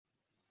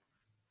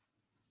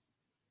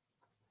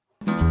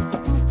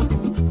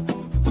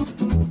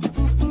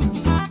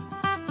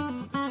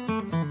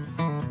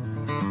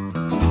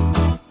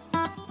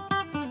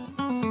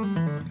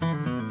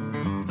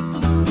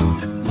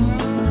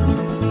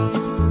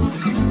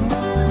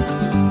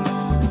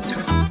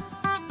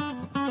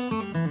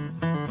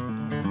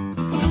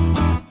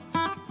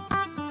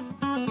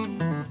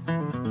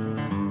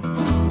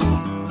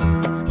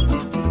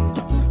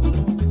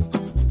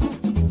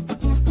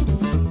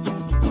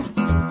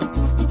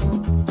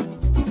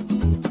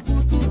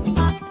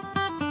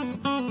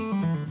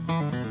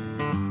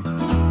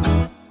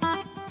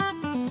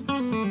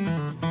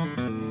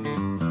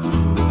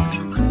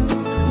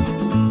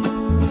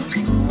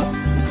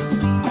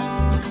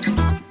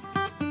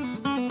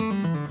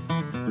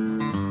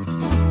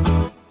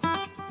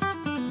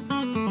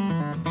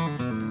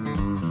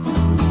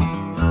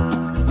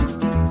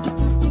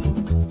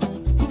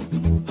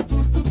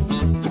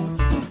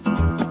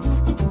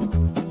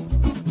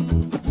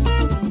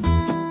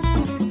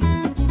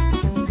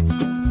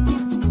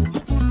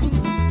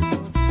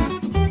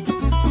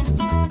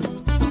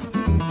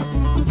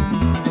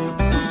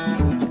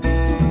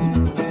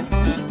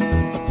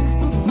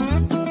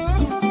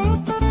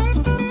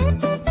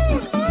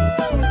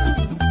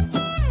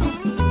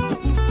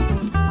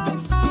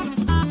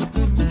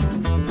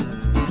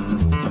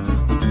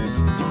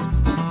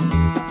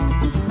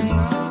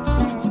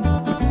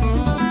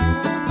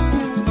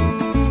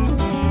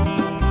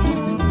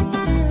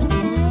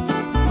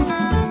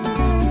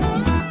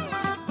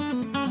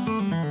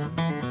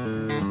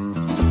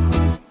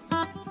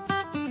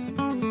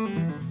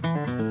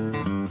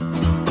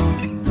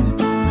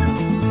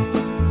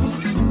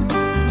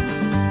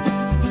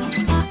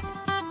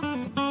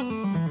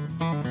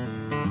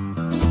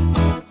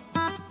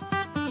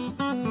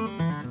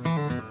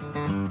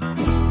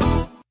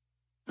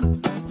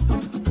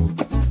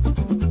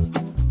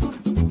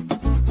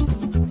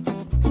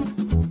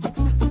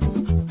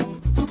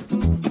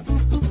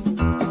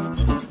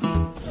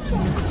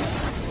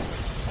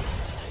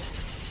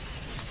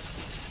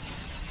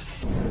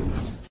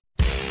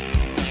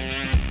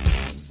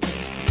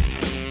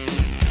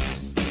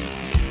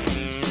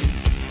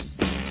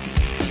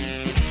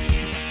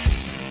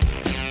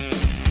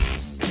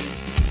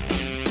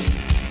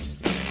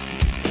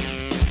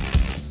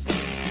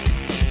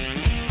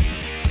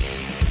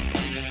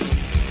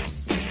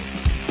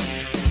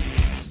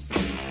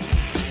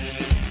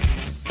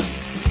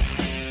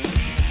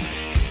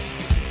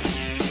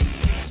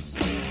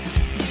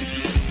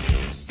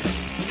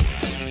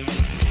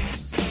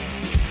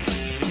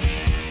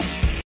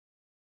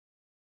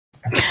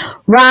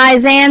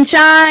Rise and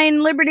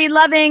shine,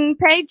 liberty-loving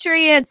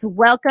patriots.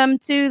 Welcome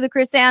to the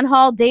KrisAnne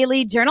Hall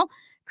Daily Journal.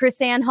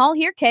 KrisAnne Hall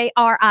here,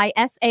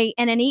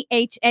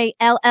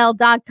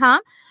 KrisAnnehall.com,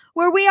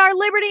 where we are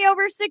liberty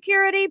over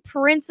security,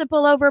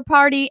 principle over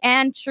party,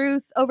 and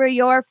truth over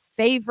your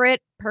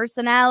favorite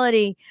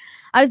personality.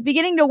 I was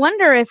beginning to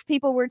wonder if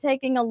people were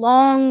taking a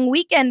long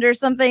weekend or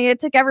something. It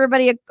took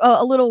everybody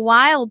a little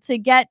while to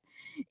get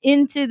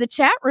into the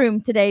chat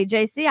room today,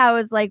 JC. I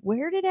was like,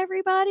 where did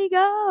everybody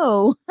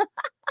go?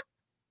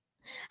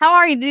 How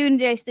are you doing,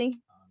 JC? I'm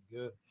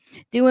good.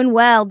 Doing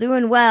well.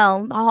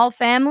 The whole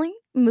family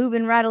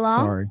moving right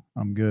along. Sorry,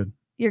 I'm good.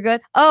 You're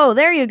good? Oh,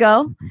 there you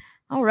go.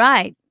 All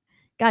right.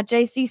 Got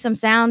JC some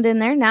sound in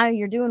there. Now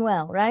you're doing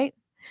well, right?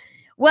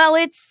 Well,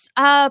 it's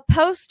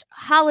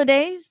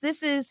post-holidays.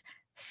 This is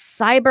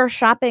Cyber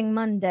Shopping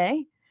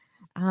Monday.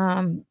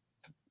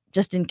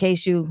 Just in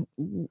case you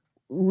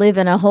live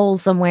in a hole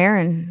somewhere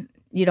and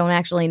you don't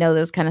actually know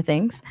those kind of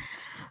things.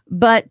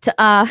 But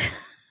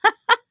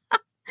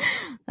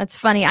that's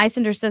funny.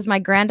 Icender says my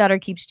granddaughter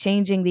keeps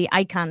changing the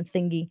icon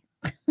thingy.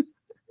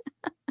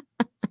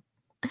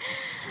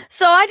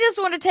 So I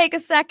just want to take a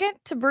second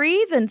to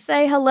breathe and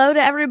say hello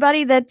to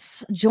everybody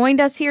that's joined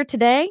us here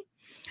today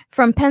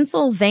from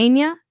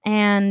Pennsylvania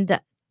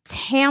and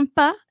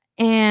Tampa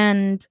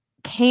and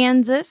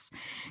Kansas,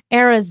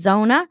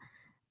 Arizona.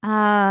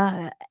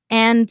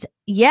 And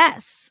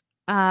yes,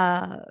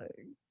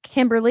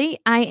 Kimberly,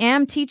 I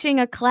am teaching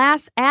a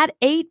class at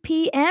 8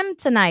 p.m.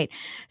 tonight.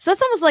 So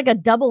that's almost like a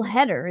double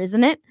header,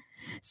 isn't it?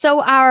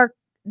 So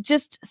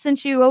just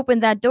since you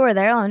opened that door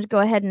there, I'll go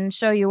ahead and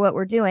show you what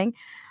we're doing.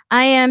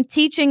 I am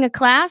teaching a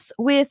class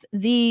with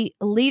the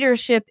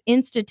Leadership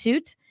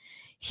Institute.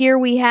 Here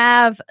we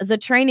have the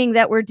training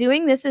that we're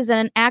doing. This is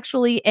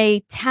actually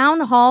a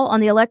town hall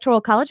on the Electoral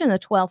College and the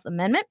 12th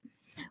Amendment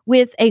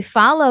with a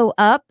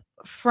follow-up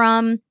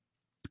from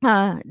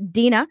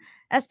Dina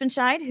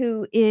Espenscheid,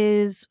 who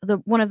is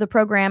one of the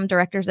program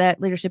directors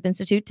at Leadership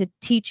Institute, to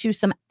teach you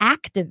some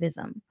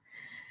activism.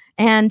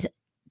 And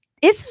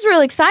this is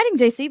really exciting,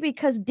 JC,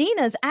 because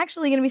Dina is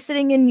actually going to be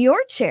sitting in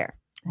your chair.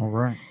 All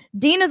right.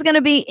 Dina's going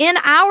to be in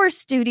our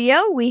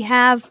studio. We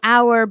have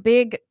our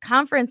big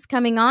conference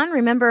coming on.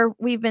 Remember,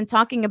 we've been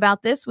talking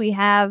about this. We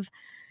have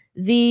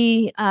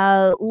the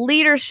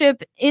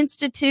Leadership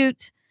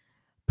Institute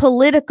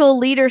Political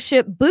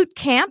Leadership Boot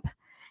Camp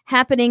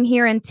happening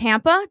here in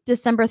Tampa,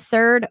 December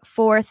 3rd,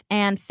 4th,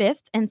 and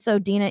 5th. And so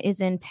Dina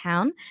is in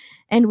town.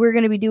 And we're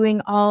going to be doing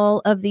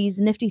all of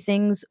these nifty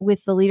things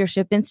with the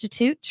Leadership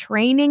Institute,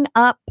 training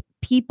up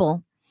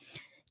people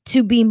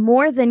to be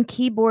more than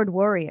keyboard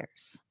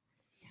warriors,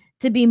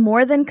 to be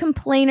more than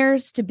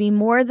complainers, to be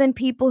more than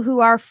people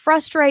who are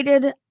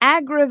frustrated,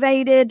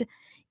 aggravated,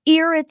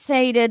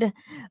 irritated,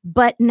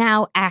 but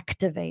now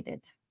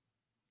activated.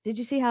 Did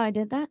you see how I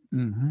did that?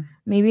 Mm-hmm.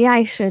 Maybe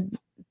I should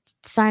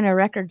sign a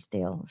records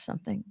deal or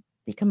something,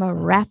 become a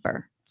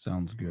rapper.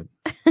 Sounds good.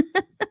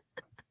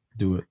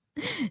 Do it.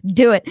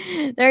 Do it.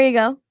 There you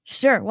go.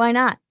 Sure. Why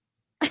not?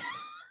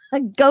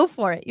 Go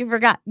for it. You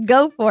forgot.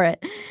 Go for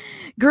it.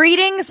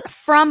 Greetings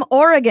from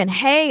Oregon.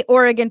 Hey,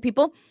 Oregon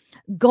people.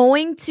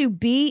 Going to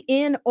be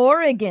in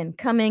Oregon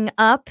coming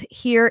up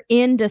here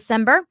in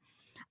December.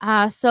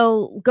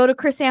 So go to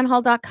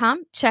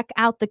KrisAnnehall.com, check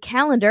out the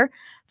calendar,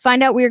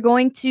 find out we're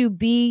going to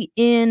be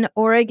in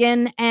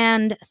Oregon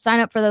and sign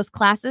up for those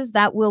classes.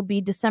 That will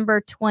be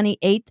December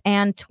 28th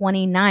and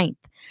 29th.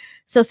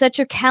 So set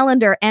your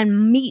calendar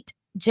and meet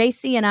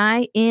JC and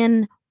I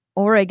in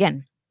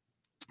Oregon.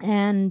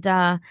 And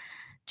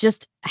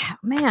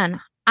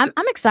man,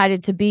 I'm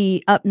excited to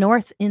be up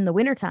north in the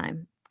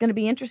wintertime. It's going to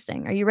be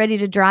interesting. Are you ready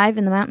to drive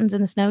in the mountains in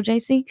the snow,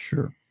 JC?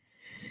 Sure.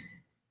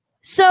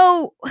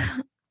 So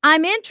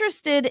I'm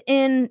interested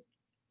in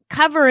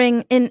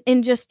covering,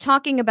 in just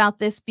talking about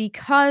this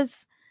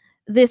because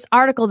this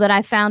article that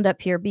I found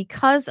up here,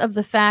 because of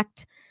the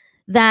fact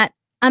that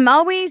I'm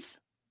always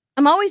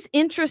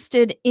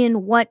interested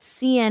in what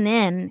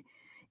CNN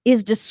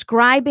is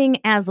describing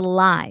as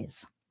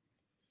lies.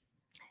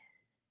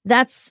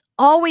 That's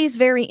always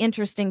very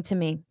interesting to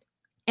me.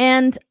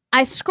 And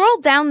I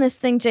scrolled down this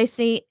thing,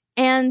 JC,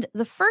 and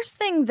the first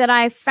thing that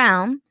I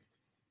found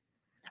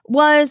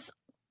was,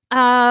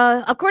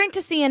 according to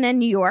CNN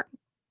New York,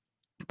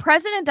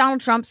 President Donald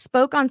Trump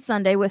spoke on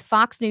Sunday with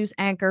Fox News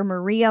anchor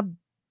Maria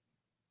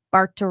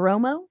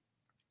Bartiromo.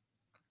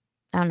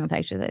 I don't know if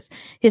I should say this.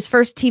 His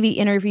first TV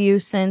interview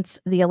since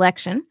the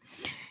election.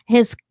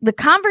 The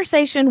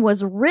conversation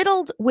was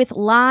riddled with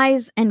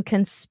lies and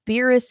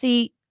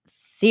conspiracy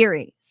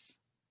theories.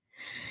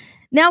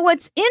 Now,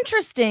 what's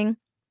interesting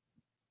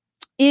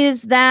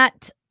is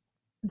that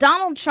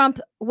Donald Trump,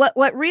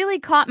 what really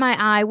caught my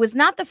eye was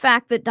not the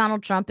fact that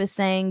Donald Trump is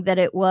saying that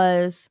it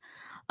was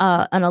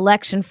an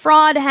election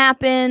fraud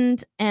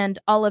happened and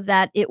all of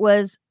that. It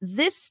was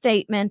this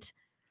statement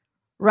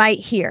right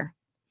here.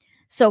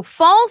 So,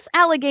 false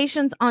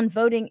allegations on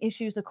voting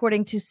issues,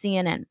 according to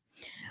CNN.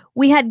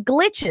 We had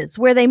glitches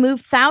where they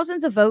moved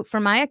thousands of votes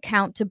from my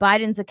account to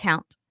Biden's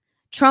account.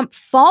 Trump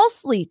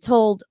falsely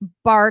told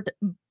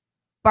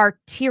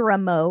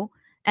Bartiromo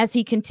as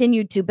he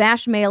continued to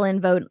bash mail-in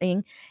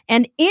voting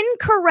and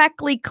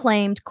incorrectly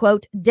claimed,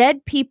 quote,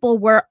 dead people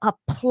were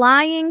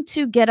applying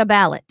to get a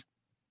ballot.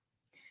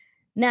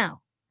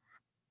 Now,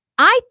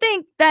 I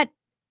think that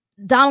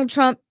Donald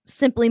Trump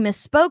simply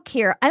misspoke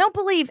here. I don't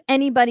believe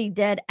anybody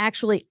dead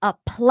actually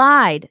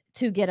applied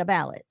to get a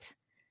ballot.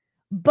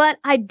 But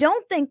I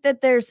don't think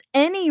that there's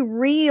any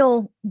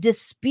real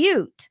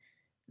dispute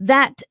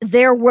that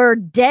there were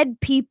dead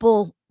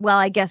people. Well,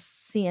 I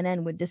guess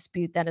CNN would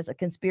dispute that as a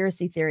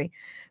conspiracy theory.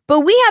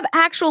 But we have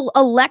actual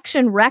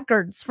election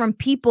records from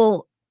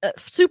people,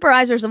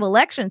 supervisors of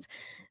elections,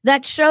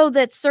 that show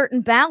that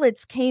certain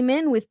ballots came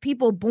in with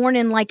people born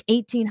in like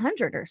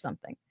 1800 or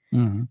something.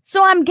 Mm-hmm.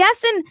 So I'm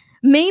guessing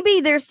maybe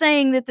they're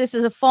saying that this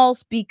is a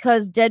false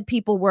because dead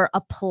people were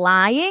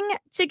applying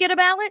to get a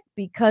ballot,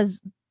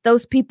 because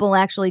those people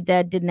actually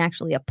dead didn't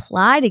actually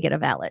apply to get a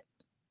ballot.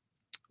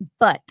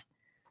 But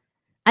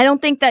I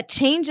don't think that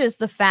changes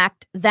the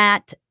fact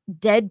that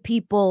dead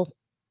people,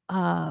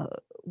 and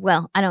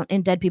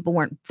dead people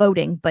weren't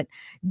voting, but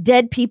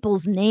dead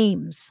people's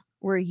names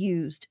were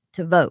used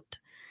to vote.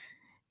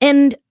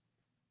 And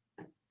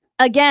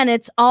again,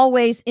 it's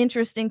always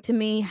interesting to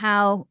me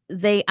how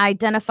they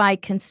identify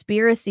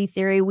conspiracy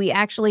theory. We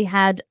actually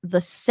had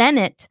the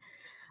Senate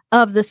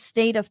of the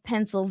state of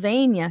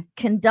Pennsylvania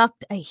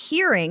conduct a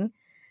hearing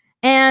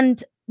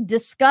and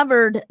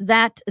discovered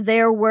that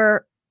there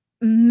were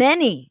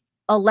many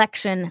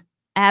election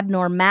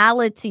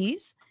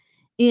abnormalities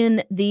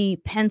in the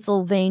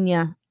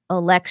Pennsylvania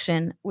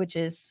election, which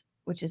is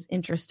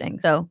interesting.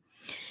 So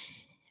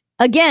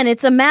again,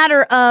 it's a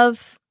matter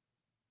of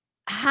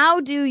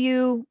how do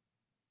you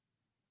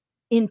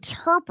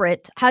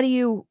interpret, how do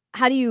you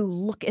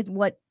look at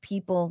what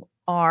people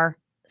are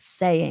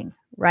saying,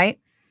 right?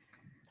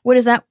 What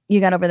is that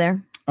you got over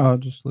there?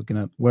 Just looking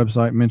at the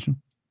website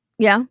mention.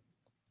 Yeah.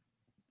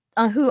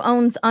 Who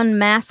owns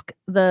Unmask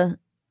the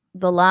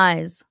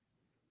Lies?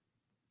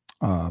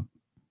 I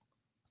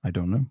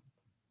don't know.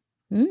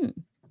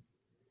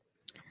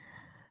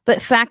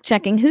 But fact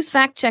checking, who's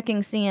fact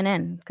checking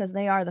CNN? Because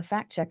they are the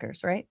fact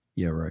checkers, right?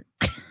 Yeah, right.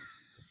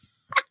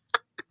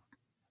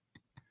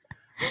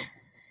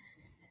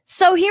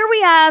 So here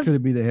we have. Could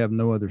it be they have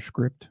no other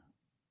script?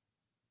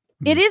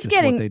 It is just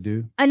getting. what they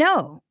do. I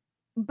know.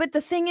 But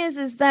the thing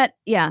is that,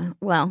 yeah,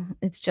 well,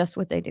 it's just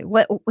what they do.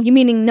 What you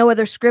meaning no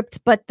other script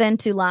but then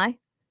to lie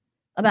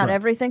about Right.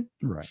 everything?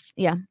 Right.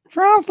 Yeah.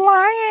 Trump's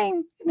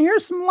lying, and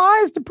here's some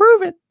lies to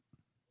prove it.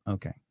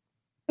 Okay.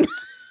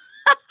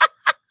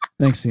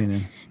 Thanks,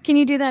 CNN. Can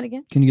you do that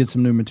again? Can you get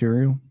some new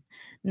material?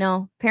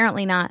 No,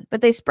 apparently not. But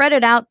they spread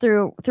it out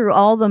through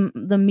all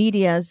the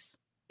medias,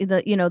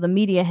 the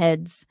media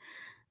heads.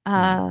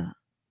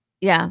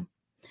 Yeah.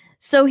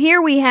 So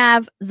here we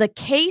have the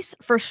case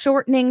for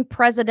shortening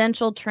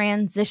presidential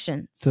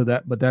transitions.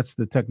 But that's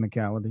the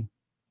technicality.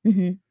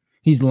 Mm-hmm.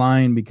 He's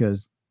lying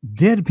because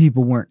dead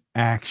people weren't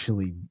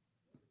actually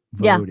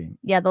voting.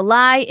 Yeah. The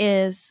lie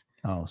is.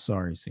 Oh,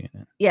 sorry,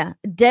 CNN. Yeah,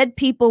 dead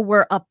people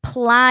were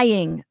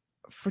applying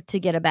to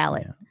get a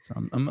ballot.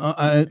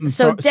 Yeah.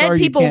 So dead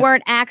people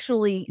weren't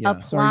actually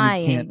applying.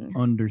 Sorry, you can't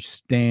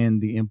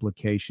understand the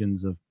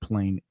implications of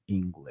plain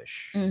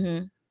English.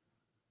 Mm-hmm.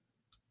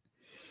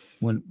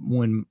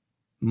 When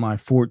my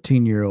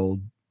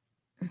 14-year-old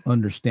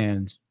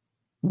understands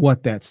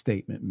what that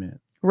statement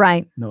meant.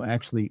 Right. No,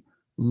 actually,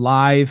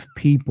 live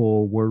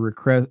people were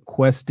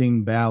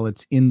requesting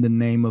ballots in the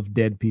name of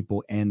dead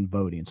people and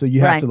voting. So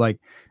you have to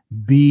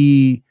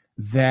be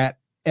that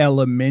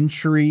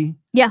elementary.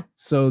 Yeah.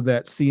 So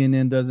that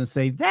CNN doesn't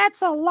say,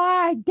 that's a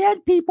lie.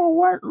 Dead people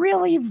weren't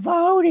really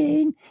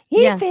voting.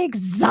 He thinks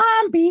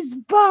zombies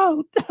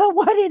vote.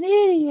 What an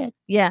idiot.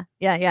 Yeah.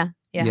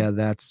 Yeah,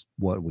 that's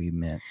what we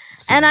meant.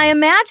 And I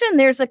imagine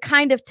there's a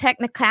kind of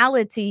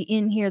technicality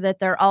in here that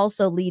they're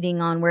also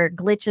leading on, where it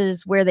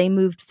glitches, where they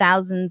moved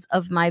thousands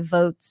of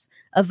votes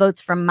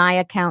from my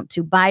account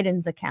to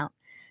Biden's account.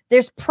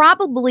 There's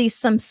probably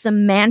some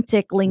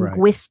semantic,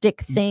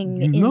 linguistic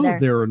thing in there.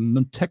 There are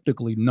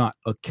technically not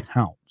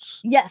accounts.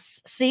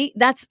 Yes. See,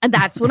 that's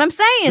what I'm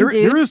saying, dude.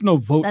 There is no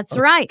vote. That's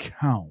right.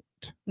 Count.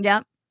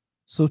 Yep.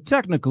 So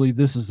technically,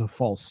 this is a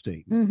false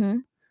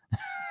statement.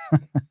 Mm-hmm.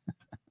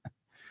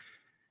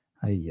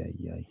 Ay.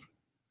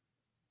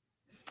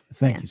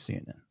 Thank you,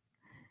 CNN.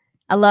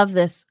 I love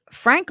this.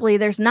 Frankly,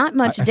 there's not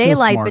much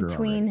daylight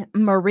between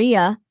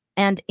Maria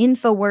and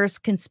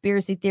InfoWars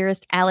conspiracy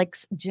theorist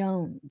Alex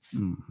Jones.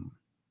 Mm-hmm.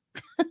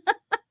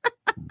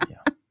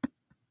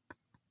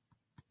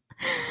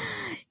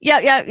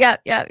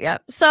 Yeah.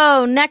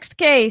 So next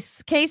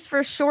case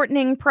for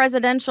shortening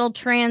presidential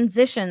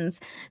transitions.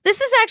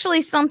 This is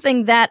actually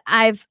something that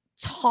I've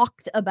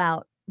talked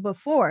about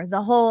before.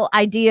 The whole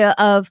idea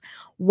of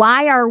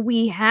why are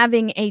we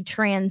having a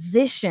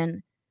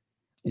transition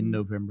in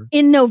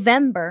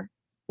November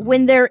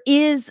when there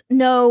is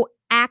no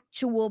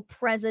actual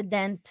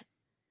president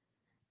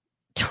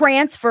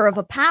transfer of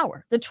a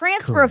power. The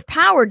transfer of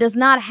power does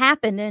not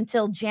happen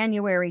until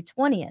January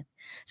 20th.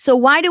 So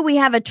why do we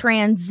have a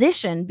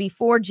transition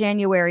before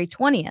January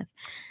 20th?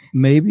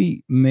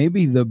 maybe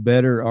the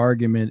better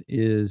argument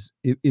is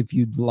if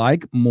you'd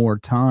like more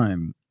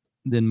time,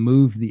 then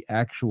move the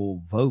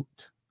actual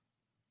vote,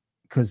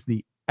 because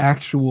the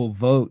actual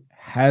vote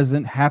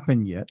hasn't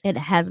happened yet. It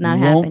has not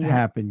won't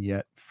happen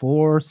yet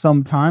for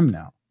some time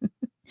now.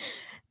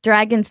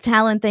 Dragon's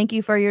Talon, thank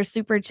you for your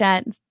super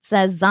chat.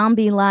 Says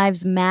zombie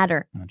lives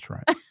matter. That's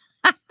right.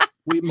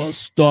 We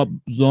must stop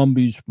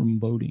zombies from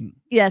voting.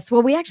 Yes.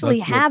 Well, we actually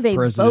have a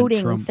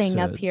voting Trump thing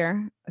up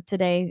here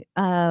today.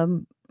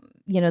 The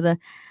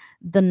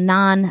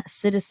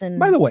non-citizen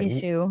By the way,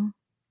 issue.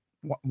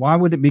 Why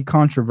would it be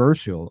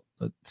controversial?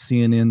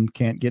 CNN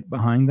can't get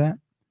behind that.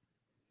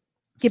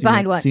 Get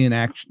behind what?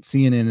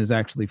 CNN is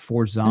actually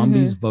for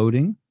zombies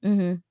voting.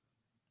 Mm-hmm.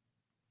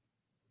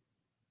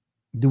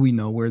 Do we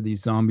know where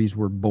these zombies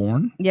were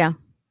born? Yeah.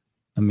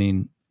 I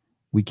mean,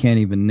 we can't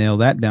even nail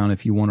that down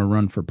if you want to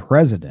run for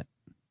president.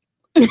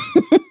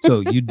 So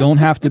you don't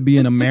have to be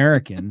an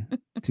American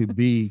to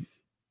be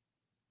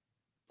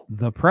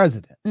the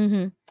president,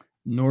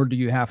 nor do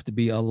you have to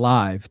be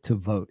alive to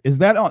vote. Is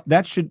that on?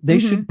 They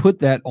should put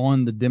that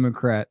on the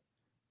Democrat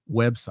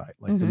website,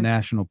 like the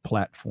national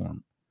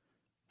platform.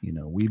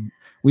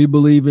 We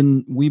believe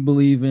in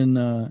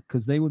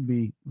because they would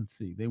be,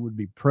 they would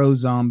be pro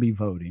zombie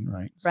voting,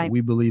 right? So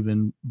we believe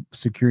in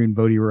securing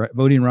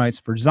voting rights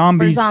for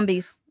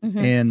zombies,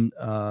 and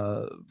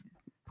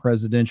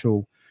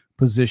presidential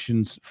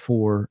positions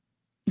for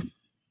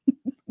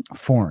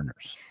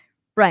foreigners,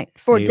 right?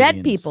 For aliens,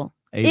 dead people.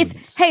 Aliens.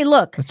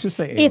 Let's just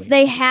say aliens. If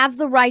they have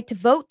the right to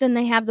vote, then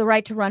they have the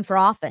right to run for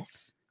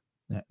office.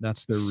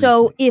 That's their reasoning.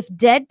 So if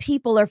dead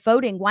people are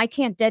voting, why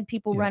can't dead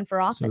people run for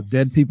office? So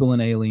dead people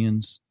and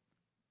aliens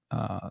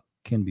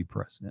can be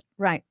president.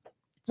 Right.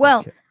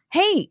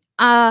 Hey,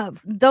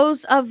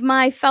 those of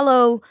my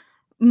fellow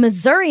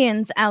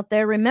Missourians out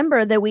there,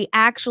 remember that we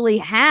actually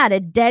had a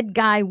dead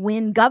guy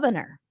win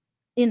governor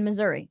in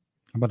Missouri.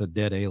 How about a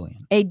dead alien?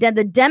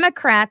 The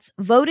Democrats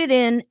voted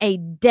in a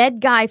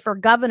dead guy for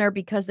governor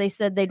because they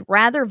said they'd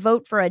rather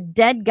vote for a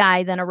dead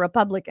guy than a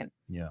Republican.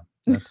 Yeah.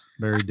 That's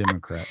very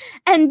Democrat.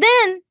 And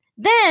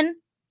then,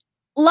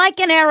 like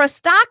an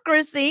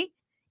aristocracy,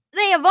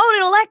 they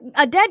voted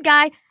a dead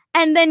guy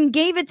and then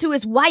gave it to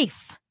his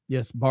wife.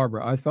 Yes,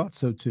 Barbara, I thought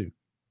so too.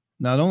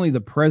 Not only the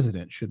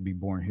president should be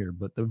born here,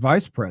 but the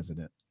vice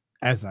president,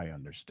 as I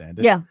understand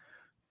it,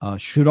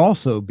 should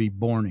also be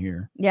born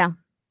here. Yeah.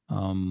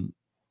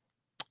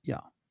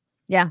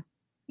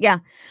 Yeah.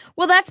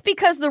 Well, that's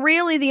because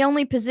the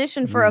only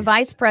position for a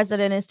vice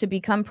president is to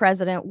become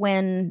president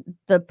when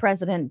the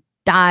president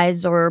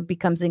dies or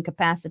becomes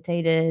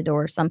incapacitated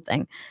or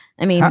something.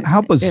 I mean,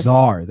 how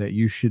bizarre that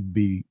you should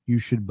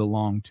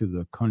belong to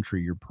the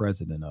country you're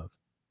president of.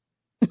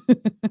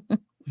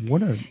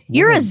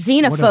 You're a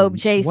xenophobe,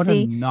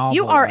 JC.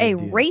 You are a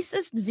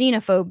racist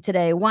xenophobe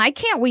today. Why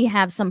can't we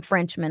have some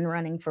Frenchman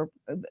running for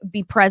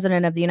be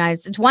president of the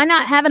United States? Why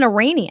not have an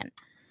Iranian?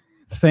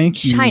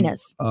 Thank you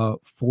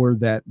for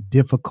that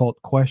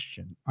difficult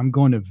question. I'm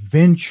going to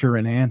venture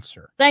an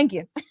answer. Thank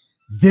you.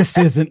 This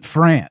isn't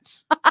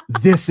France.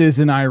 This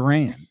isn't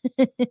Iran.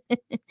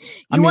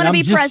 You want to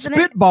be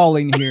president? I'm just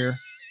spitballing here,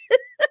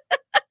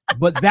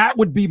 but that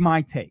would be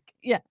my take.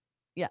 Yeah.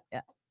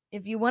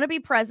 If you want to be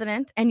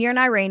president and you're an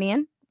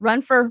Iranian,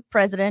 run for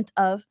president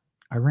of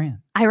Iran.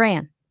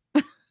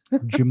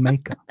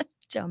 Jamaica.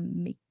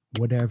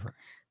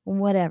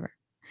 Whatever.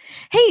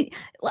 Hey,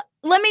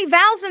 let me,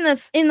 Val's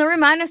in the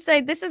room. I'm going to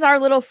say this is our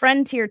little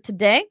friend here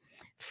today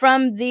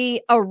from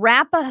the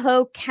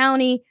Arapahoe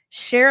County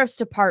Sheriff's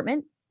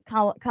Department,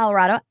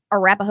 Colorado,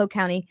 Arapahoe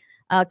County,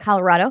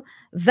 Colorado.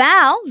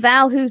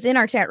 Val, who's in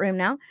our chat room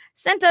now,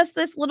 sent us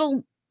this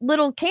little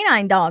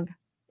canine dog.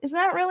 Isn't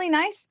that really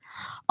nice?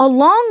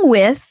 Along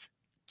with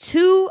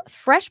 2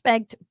 fresh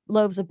baked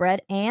loaves of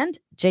bread and,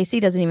 JC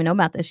doesn't even know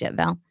about this yet,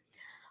 Val,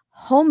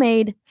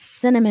 homemade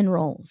cinnamon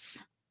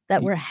rolls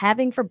that we're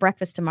having for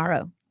breakfast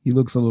tomorrow. He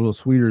looks a little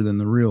sweeter than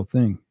the real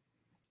thing.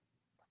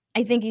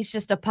 I think he's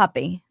just a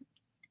puppy.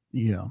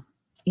 Yeah.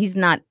 He's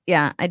not.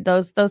 Yeah.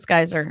 Those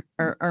guys are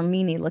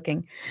meanie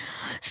looking.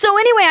 So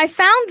anyway, I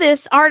found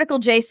this article,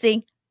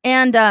 JC,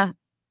 and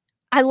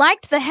I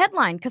liked the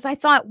headline because I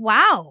thought,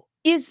 wow,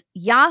 is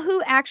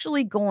Yahoo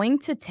actually going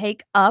to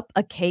take up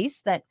a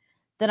case that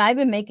I've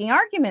been making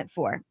argument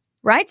for?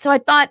 Right. So I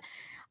thought,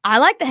 I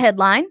like the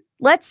headline.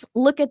 Let's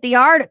look at the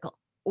article.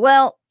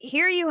 Well,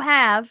 here you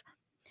have,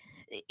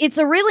 it's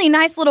a really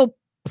nice little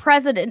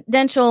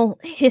presidential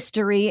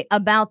history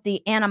about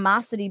the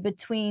animosity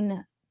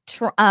between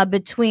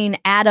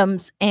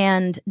Adams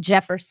and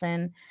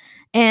Jefferson.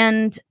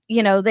 And,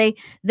 they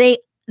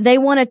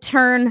want to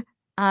turn,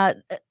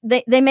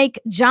 they make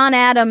John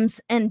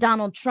Adams and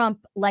Donald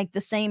Trump like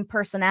the same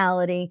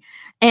personality.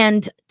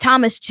 And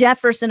Thomas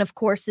Jefferson, of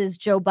course, is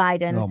Joe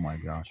Biden. Oh my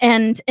gosh.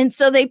 And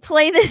so they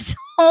play this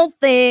whole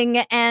thing.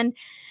 And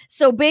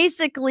so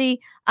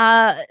basically,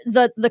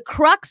 the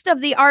crux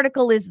of the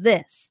article is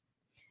this: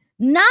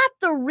 not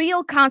the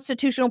real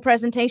constitutional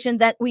presentation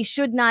that we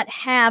should not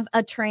have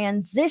a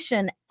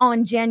transition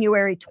on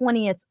January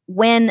 20th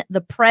when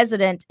the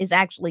president is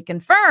actually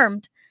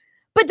confirmed,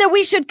 but that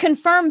we should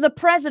confirm the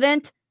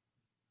president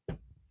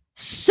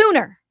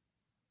sooner.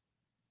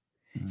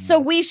 So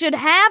we should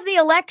have the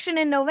election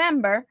in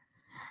November.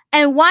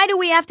 And why do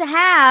we have to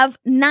have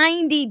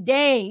 90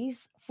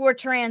 days for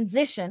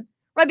transition?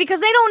 Right?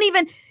 Because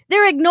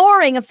they're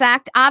ignoring a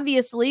fact,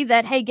 obviously,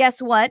 that, hey,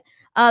 guess what?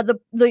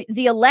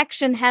 The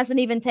election hasn't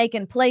even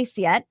taken place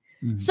yet.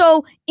 Mm-hmm.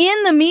 So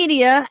in the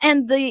media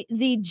and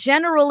the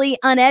generally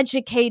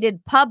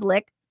uneducated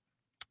public,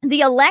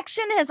 the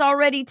election has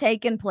already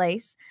taken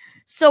place.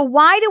 So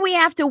why do we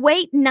have to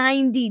wait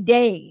 90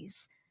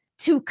 days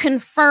to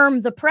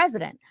confirm the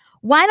president?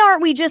 Why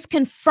aren't we just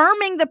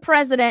confirming the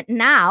president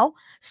now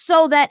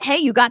so that, hey,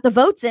 you got the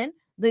votes in,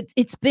 that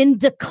it's been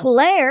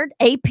declared,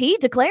 AP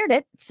declared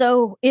it,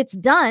 so it's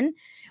done.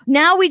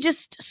 Now we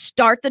just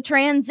start the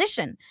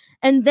transition.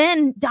 And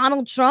then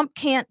Donald Trump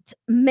can't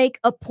make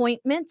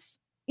appointments.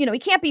 He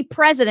can't be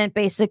president,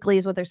 basically,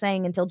 is what they're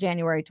saying, until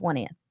January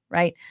 20th.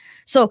 Right.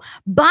 So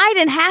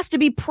Biden has to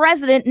be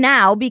president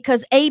now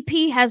because AP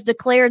has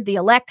declared the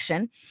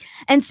election.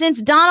 And since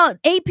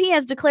AP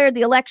has declared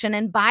the election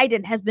and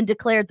Biden has been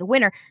declared the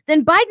winner,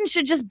 then Biden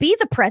should just be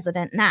the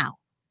president now.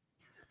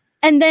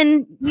 And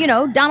then,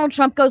 Donald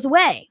Trump goes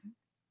away.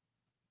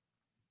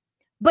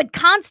 But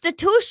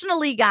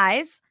constitutionally,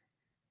 guys,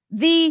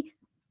 the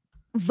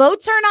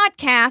votes are not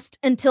cast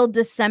until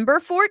December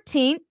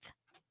 14th.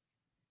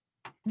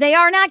 They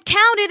are not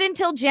counted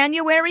until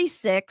January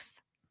 6th.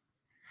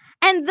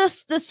 And the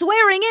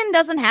swearing in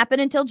doesn't happen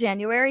until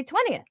January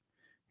 20th.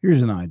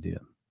 Here's an idea.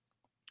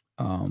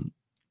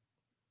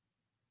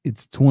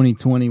 It's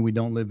 2020. We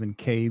don't live in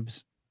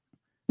caves.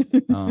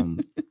 Woo,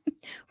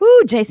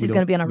 JC's going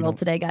to be on a roll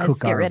today, guys.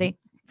 Get ready.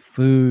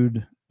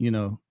 Food,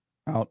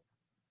 out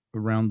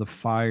around the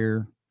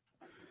fire,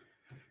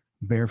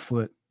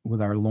 barefoot with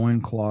our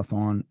loincloth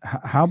on.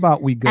 How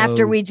about we go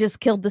after we just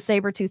killed the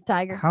saber-toothed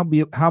tiger? How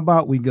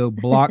about we go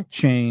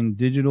blockchain,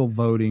 digital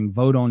voting,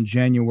 vote on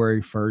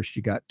January 1st.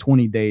 You got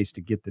 20 days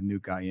to get the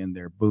new guy in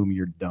there. Boom,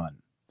 you're done.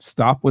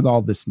 Stop with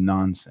all this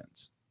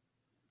nonsense.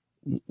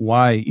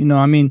 Why?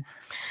 Why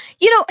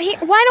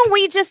don't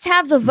we just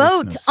have the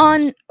vote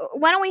on?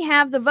 Why don't we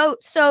have the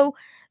vote? So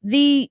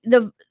the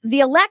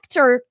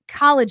elector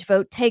college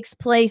vote takes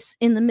place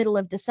in the middle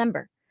of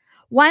December.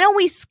 Why don't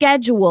we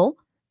schedule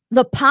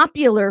the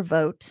popular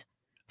vote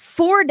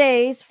 4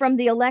 days from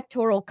the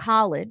electoral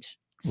college?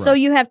 Right. So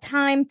you have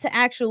time to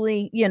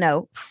actually,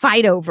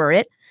 fight over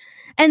it.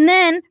 And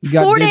then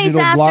 4 days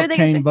after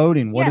blockchain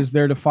voting, what is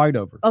there to fight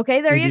over?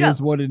 Okay, there you go. It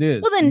is what it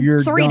is. Well, then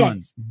you're 3 done.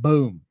 days.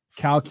 Boom.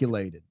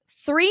 Calculated.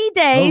 3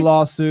 days. No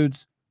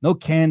lawsuits, no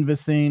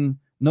canvassing,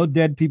 no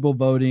dead people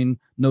voting,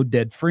 no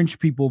dead French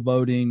people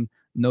voting,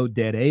 no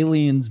dead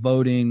aliens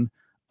voting.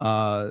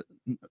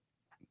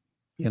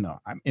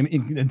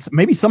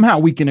 Maybe somehow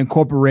we can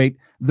incorporate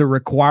the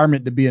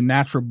requirement to be a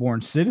natural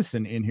born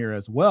citizen in here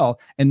as well.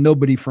 And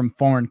nobody from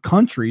foreign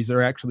countries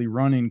are actually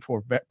running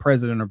for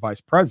president or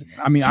vice president.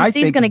 I mean, I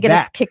think he's going to get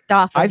us kicked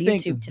off of I YouTube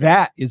think today.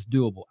 That is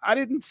doable. I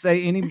didn't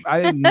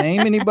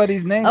name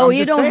anybody's name. Oh,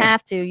 you don't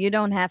have to. You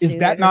don't have to. Is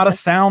that not a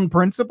sound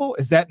principle?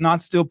 Is that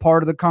not still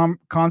part of the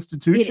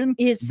Constitution?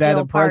 It is still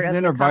that a part of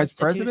president the or vice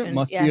president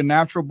must be a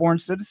natural born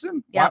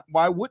citizen? Yep.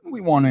 Why wouldn't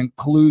we want to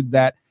include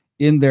that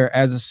in there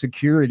as a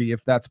security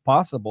if that's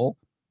possible?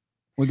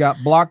 We got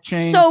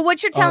blockchain. So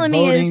what you're telling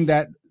me is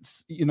that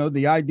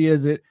the idea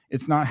is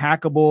it's not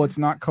hackable, it's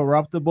not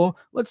corruptible.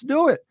 Let's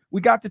do it. We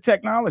got the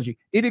technology.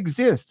 It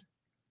exists.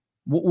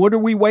 What are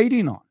we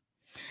waiting on?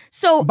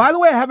 So, by the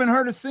way, I haven't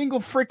heard a single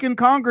freaking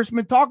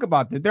congressman talk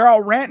about that. They're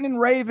all ranting and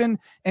raving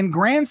and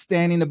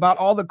grandstanding about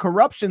all the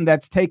corruption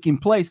that's taking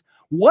place.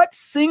 What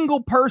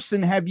single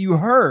person have you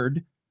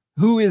heard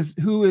who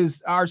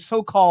is our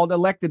so-called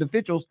elected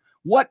officials?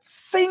 What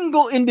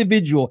single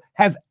individual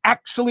has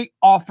actually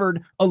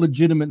offered a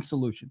legitimate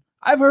solution?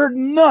 I've heard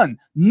none.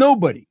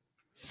 Nobody.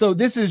 So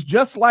this is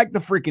just like the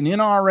freaking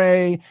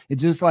NRA.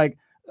 It's just like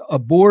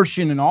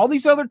abortion and all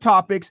these other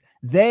topics.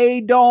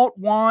 They don't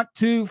want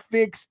to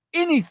fix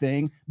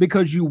anything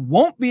because you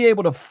won't be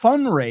able to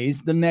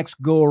fundraise the next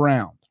go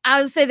around.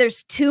 I would say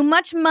there's too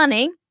much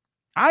money.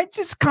 I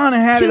just kind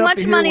of had too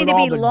much money to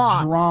be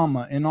lost.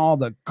 Drama and all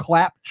the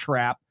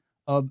claptrap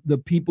of the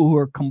people who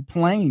are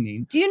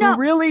complaining. Do you know? Who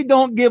really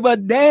don't give a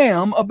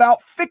damn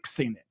about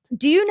fixing it.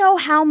 Do you know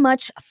how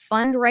much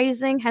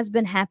fundraising has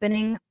been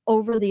happening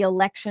over the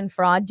election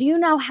fraud? Do you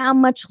know how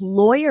much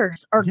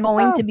lawyers are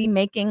going to be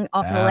making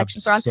off of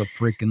election fraud?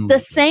 The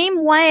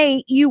same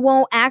way you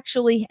won't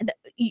actually,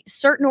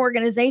 certain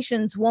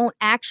organizations won't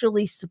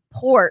actually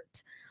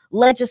support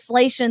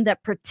legislation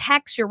that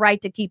protects your right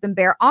to keep and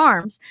bear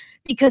arms,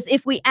 because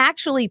if we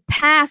actually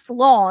pass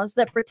laws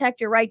that protect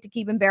your right to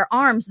keep and bear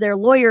arms, their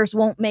lawyers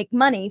won't make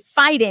money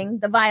fighting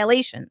the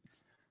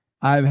violations.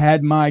 I've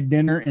had my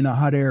dinner in a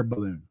hot air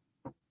balloon.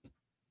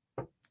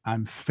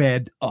 I'm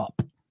fed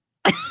up.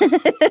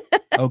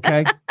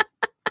 Okay.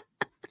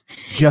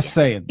 Just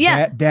saying.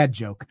 Yeah. Dad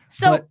joke.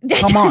 So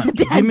come on,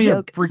 dad give me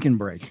joke. a freaking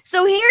break.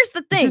 So here's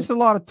the thing. It's just a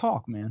lot of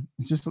talk, man.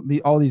 It's just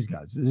all these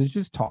guys. It's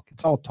just talk.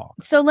 It's all talk.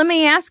 So let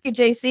me ask you,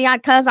 JC,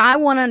 because I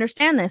want to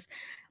understand this.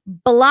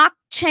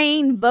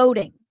 Blockchain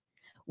voting.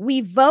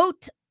 We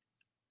vote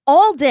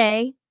all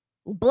day,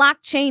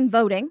 blockchain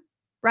voting,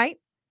 right?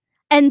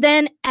 And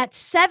then at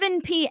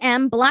 7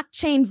 p.m.,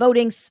 blockchain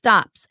voting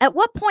stops. At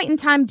what point in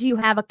time do you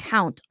have a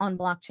count on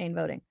blockchain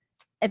voting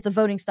if the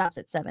voting stops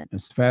at 7?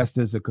 As fast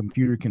as a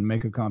computer can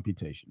make a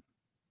computation.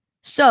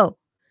 So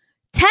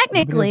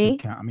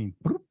technically, I mean,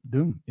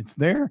 boom, it's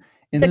there.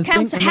 And the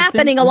count's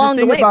happening along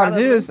the way. About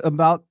it is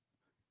about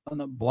on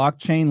a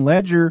blockchain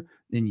ledger,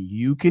 then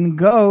you can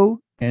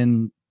go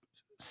and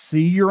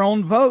see your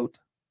own vote,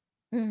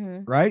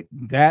 right?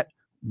 That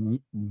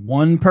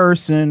one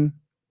person,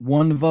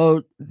 one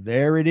vote,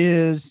 there it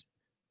is.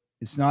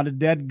 It's not a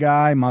dead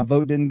guy. My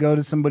vote didn't go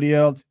to somebody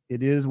else.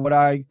 It is what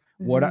I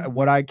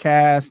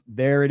cast.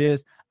 There it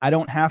is. I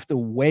don't have to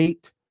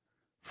wait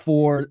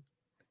for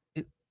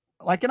it.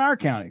 Like in our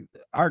county,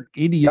 our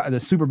EDI, the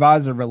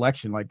supervisor of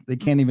election, like they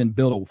can't even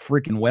build a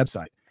freaking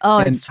website. Oh,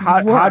 and it's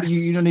how do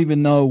you don't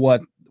even know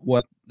what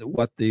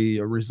the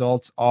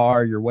results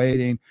are. You're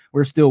waiting.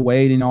 We're still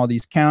waiting, all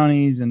these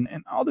counties and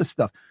all this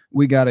stuff.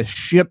 We got to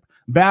ship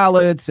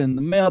ballots in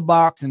the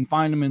mailbox and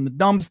find them in the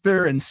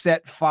dumpster and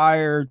set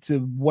fire to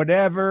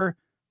whatever.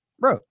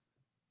 Bro,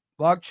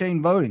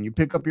 blockchain voting. You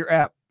pick up your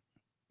app.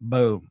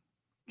 Boom.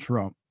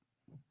 Trump.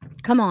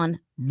 Come on.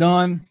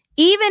 Done.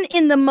 Even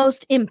in the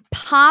most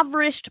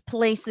impoverished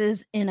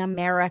places in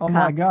America, oh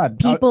my God,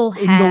 people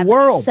in have the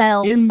world,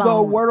 cell in phones.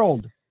 the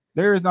world,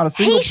 there is not a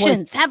single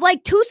Haitians place. have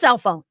like 2 cell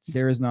phones.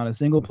 There is not a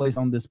single place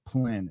on this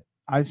planet.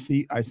 I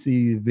see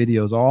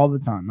videos all the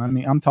time. I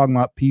mean, I'm talking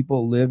about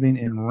people living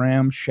in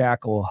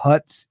ramshackle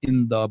huts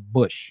in the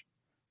bush.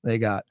 They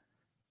got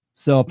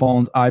cell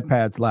phones,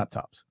 iPads,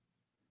 laptops.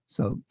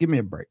 So give me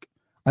a break.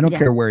 I don't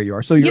care where you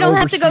are. So you don't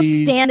have to go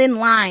stand in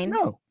line.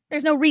 No.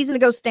 There's no reason to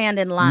go stand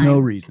in line. No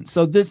reason.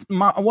 So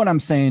what I'm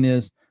saying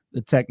is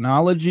the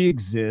technology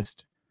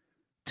exists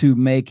to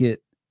make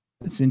it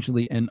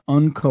essentially an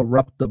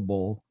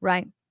uncorruptible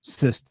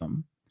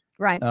system,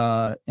 right?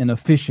 An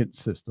efficient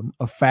system,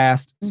 a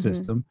fast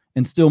system,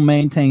 and still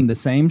maintain the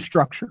same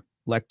structure.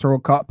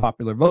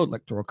 Popular vote,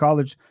 electoral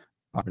college,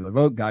 popular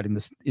vote,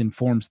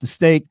 informs the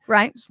state,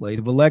 right? Slate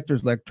of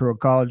electors, electoral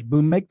college,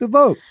 boom, make the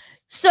vote.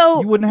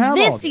 So you wouldn't have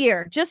this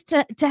year, just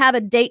to have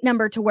a date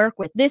number to work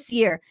with, this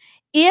year,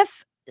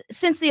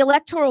 since the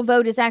electoral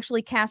vote is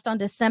actually cast on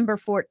December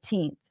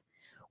 14th,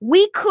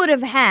 we could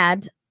have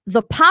had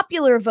the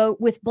popular vote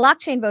with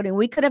blockchain voting.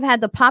 We could have had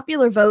the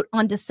popular vote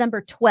on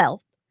December 12th.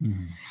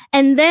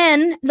 And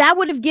then that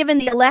would have given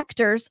the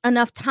electors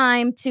enough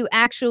time to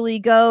actually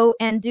go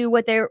and do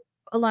what they're,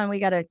 hold on, we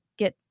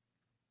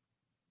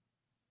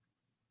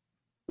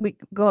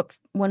go up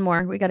one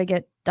more. We got to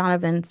get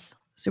Donovan's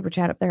super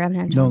chat up there. I haven't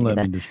had a chance Don't to let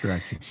get me that.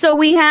 distract you. So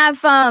we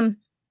have,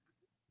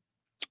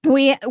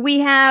 we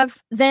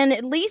have then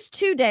at least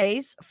 2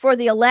 days for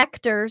the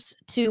electors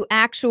to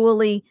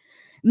actually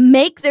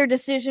make their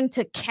decision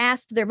to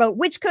cast their vote,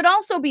 which could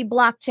also be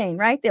blockchain,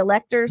 right? The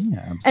electors,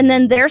 and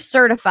then they're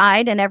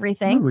certified and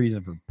everything. No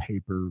reason for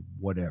paper,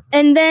 whatever.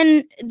 And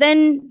then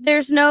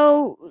there's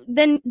no,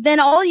 then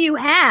all you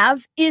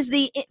have is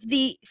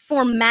the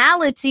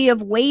formality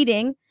of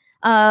waiting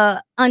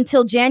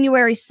until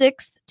January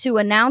 6th to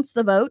announce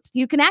the vote.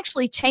 You can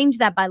actually change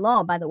that by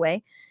law, by the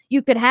way.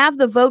 You could have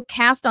the vote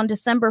cast on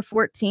December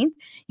 14th.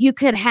 You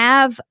could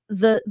have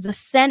the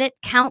Senate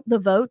count the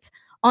vote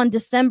on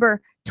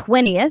December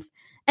 20th.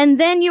 And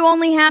then you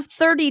only have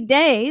 30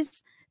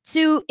 days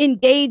to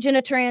engage in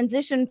a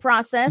transition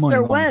process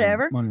or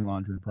whatever. Money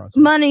laundering process.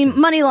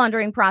 Money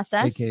laundering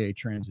process. AKA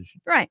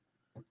transition. Right.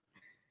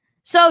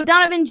 So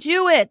Donovan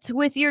Jewett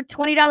with your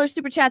 $20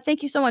 super chat.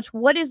 Thank you so much.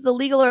 What is the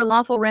legal or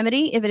lawful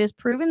remedy if it is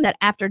proven that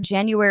after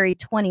January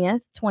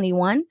 20th,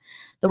 21,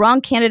 the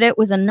wrong candidate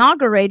was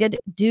inaugurated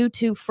due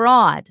to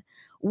fraud?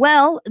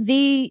 Well,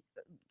 the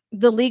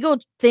legal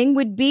thing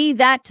would be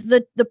that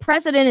the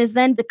president is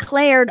then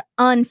declared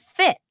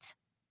unfit,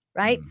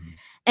 right?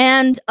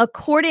 And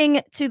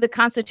according to the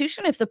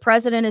Constitution, if the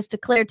president is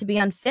declared to be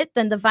unfit,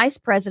 then the vice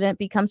president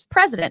becomes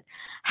president.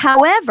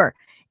 However,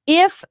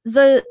 if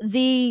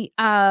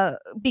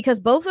because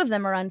both of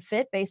them are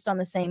unfit based on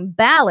the same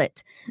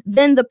ballot,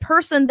 then the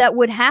person that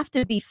would have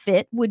to be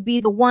fit would be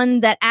the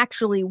one that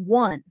actually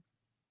won,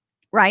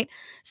 right?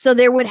 So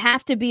there would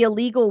have to be a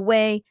legal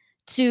way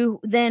to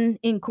then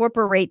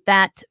incorporate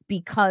that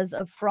because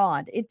of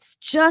fraud. It's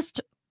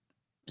just,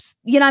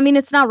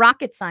 it's not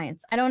rocket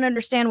science. I don't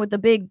understand what the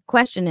big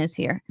question is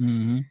here.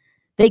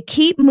 They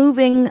keep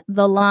moving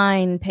the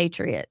line,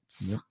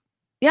 patriots. Yep.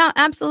 Yeah,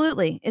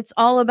 absolutely. It's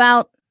all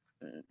about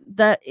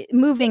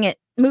moving it.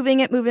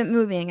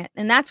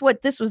 And that's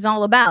what this was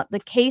all about. The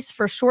case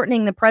for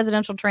shortening the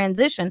presidential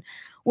transition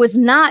was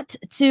not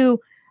to,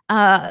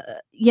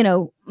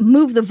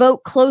 move the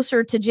vote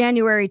closer to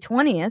January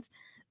 20th.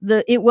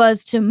 It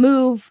was to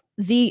move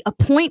the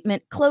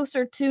appointment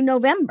closer to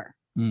November.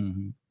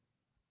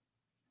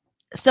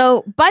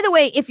 So, by the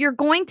way, if you're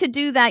going to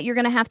do that, you're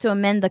going to have to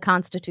amend the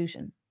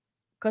Constitution,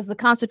 because the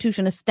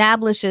Constitution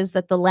establishes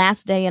that the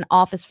last day in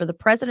office for the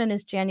president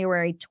is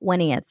January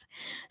 20th.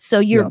 So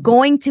you're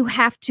going to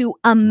have to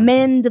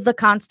amend the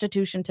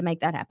Constitution to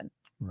make that happen.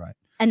 Right.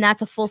 And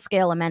that's a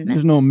full-scale amendment.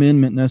 There's no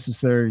amendment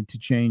necessary to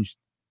change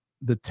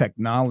the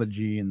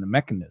technology and the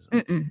mechanism.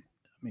 Mm-mm.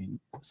 I mean,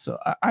 so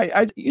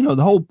I the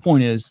whole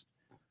point is,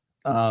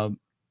 the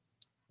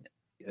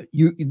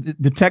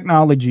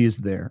technology is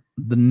there,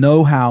 the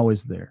know-how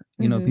is there.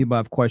 People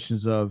have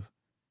questions of,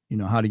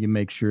 how do you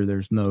make sure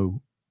there's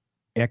no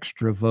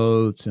extra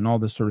votes and all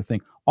this sort of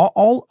thing.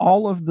 All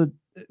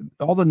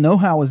the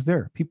know-how is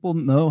there. People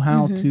know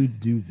how to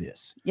do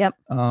this. Yep.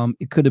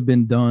 It could have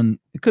been done.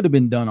 It could have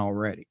been done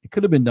already. It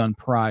could have been done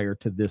prior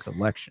to this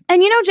election.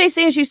 And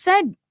JC, as you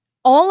said,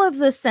 all of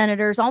the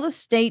senators, all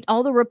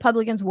the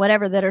Republicans,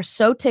 whatever, that are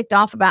so ticked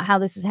off about how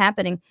this is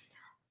happening,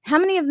 how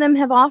many of them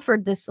have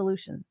offered this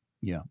solution?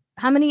 Yeah.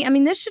 How many? I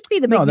mean, this should be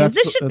the big news.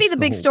 This should be the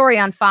big story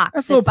on Fox.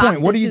 That's the whole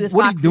point. What are you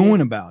doing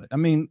about it? I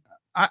mean,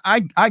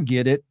 I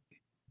get it.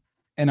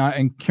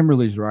 And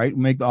Kimberly's right.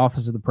 Make the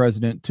office of the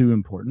president too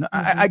important.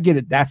 I get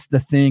it. That's the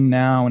thing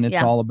now. And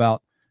it's all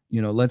about,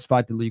 let's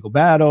fight the legal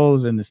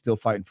battles, and it's still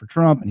fighting for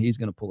Trump, and he's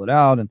going to pull it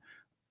out, and,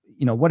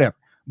 whatever.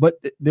 But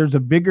there's a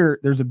bigger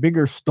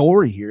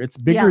story here. It's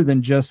bigger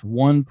than just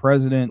one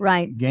president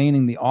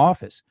gaining the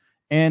office.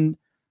 And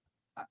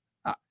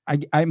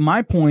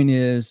my point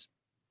is,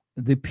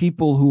 the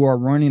people who are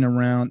running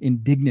around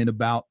indignant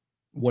about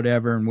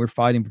whatever, and we're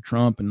fighting for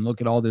Trump, and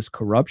look at all this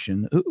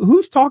corruption,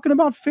 who's talking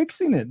about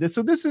fixing it?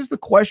 So this is the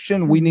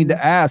question we need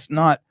to ask,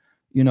 not,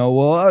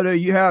 well,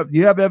 you have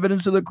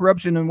evidence of the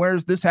corruption, and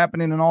where's this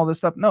happening and all this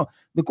stuff. No,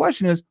 the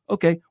question is,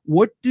 okay,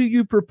 what do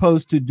you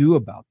propose to do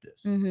about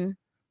this?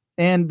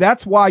 And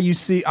that's why you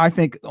see, I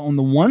think, on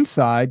the one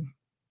side,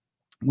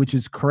 which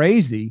is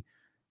crazy,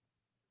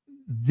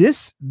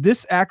 this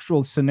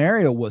actual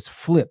scenario was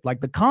flipped. Like,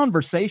 the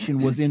conversation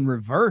was in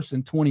reverse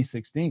in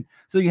 2016.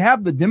 So you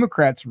have the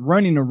Democrats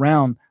running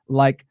around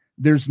like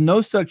there's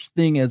no such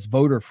thing as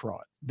voter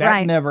fraud.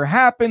 That never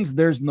happens.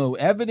 There's no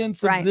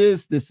evidence of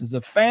this. This is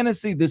a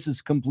fantasy. This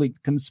is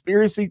complete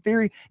conspiracy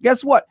theory.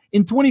 Guess what?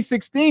 In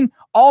 2016,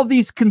 all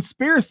these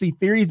conspiracy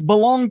theories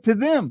belonged to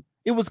them.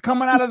 It was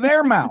coming out of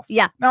their mouth.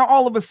 Yeah. Now,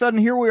 all of a sudden,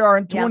 here we are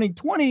in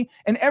 2020,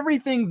 and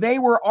everything they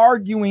were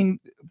arguing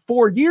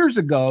 4 years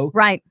ago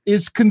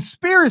is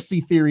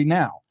conspiracy theory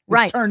now.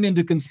 It's turned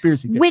into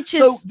conspiracy theory.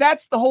 So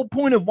that's the whole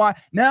point of why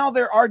now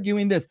they're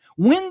arguing this.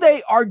 When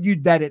they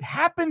argued that it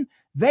happened,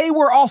 they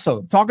were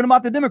also talking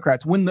about the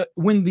Democrats. When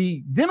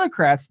the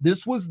Democrats,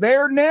 this was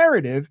their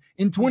narrative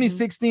in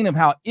 2016 of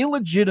how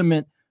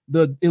illegitimate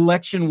the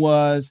election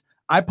was.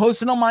 I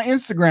posted on my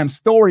Instagram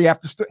story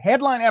after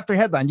headline after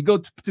headline. You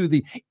go to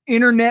the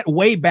internet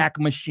wayback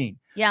machine.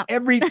 Yeah.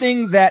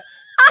 Everything that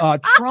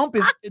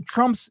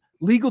Trump's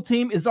legal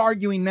team is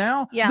arguing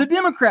now, the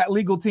Democrat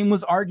legal team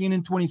was arguing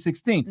in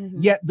 2016.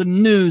 Yet the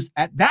news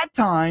at that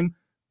time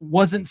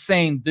wasn't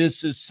saying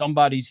this is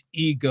somebody's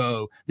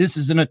ego. This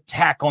is an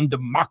attack on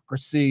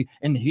democracy,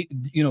 and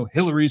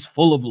Hillary's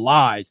full of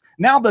lies.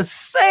 Now the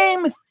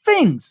same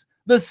things,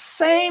 the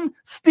same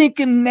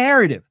stinking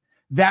narrative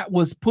that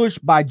was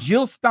pushed by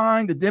Jill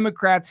Stein, the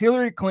Democrats,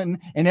 Hillary Clinton,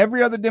 and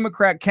every other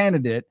Democrat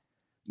candidate.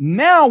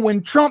 Now,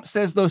 when Trump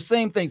says those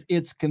same things,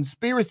 it's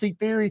conspiracy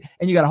theory,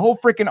 and you got a whole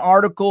freaking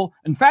article,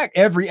 in fact,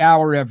 every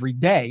hour, every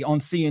day on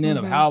CNN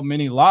of how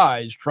many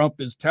lies Trump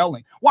is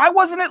telling. Why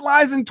wasn't it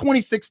lies in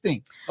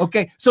 2016?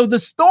 Okay, so the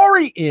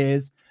story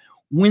is,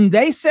 when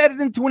they said it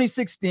in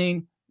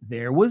 2016,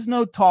 there was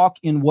no talk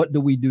in what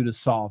do we do to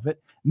solve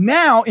it.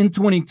 Now in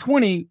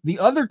 2020, the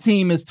other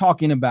team is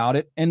talking about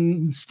it,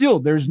 and still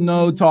there's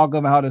no talk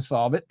of how to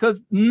solve it,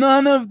 because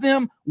none of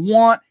them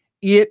want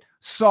it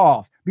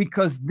solved.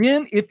 Because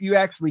then if you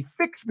actually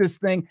fix this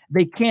thing,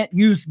 they can't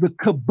use the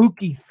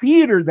kabuki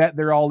theater that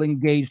they're all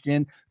engaged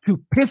in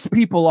to piss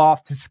people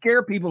off, to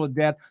scare people to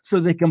death, so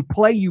they can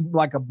play you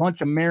like a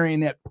bunch of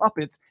marionette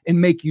puppets and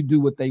make you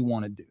do what they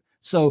want to do.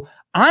 So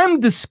I'm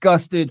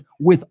disgusted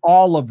with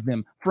all of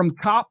them from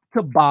top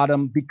to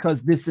bottom,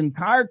 because this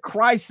entire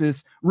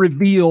crisis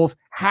reveals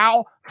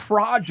how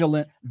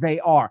fraudulent they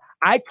are.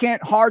 I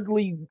can't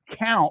hardly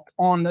count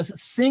on a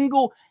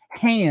single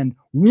hand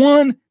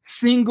one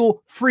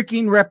single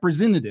freaking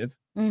representative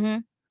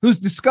who's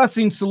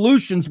discussing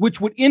solutions which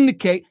would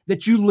indicate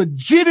that you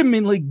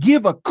legitimately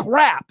give a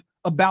crap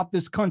about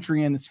this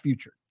country and its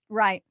future.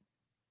 Right.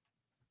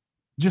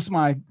 Just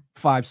my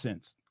 5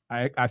 cents.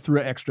 I threw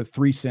an extra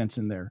 3 cents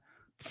in there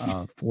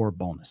for a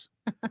bonus.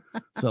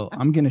 So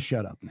I'm going to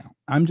shut up now.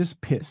 I'm just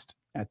pissed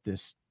at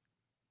this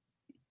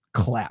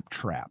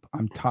claptrap.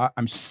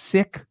 I'm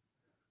sick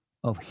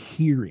of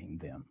hearing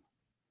them.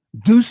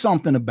 Do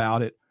something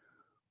about it,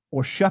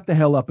 or shut the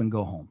hell up and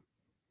go home.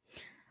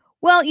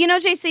 Well,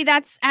 JC,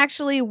 that's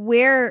actually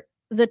where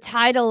the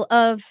title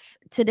of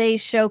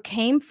today's show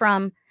came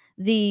from.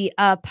 The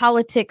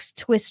politics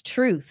twist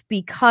truth,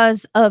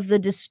 because of the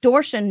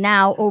distortion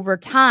now over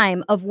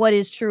time of what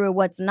is true and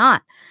what's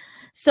not.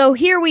 So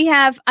here we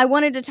have, I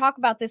wanted to talk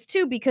about this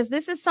too, because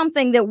this is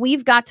something that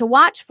we've got to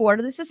watch for.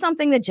 This is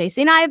something that JC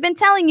and I have been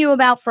telling you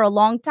about for a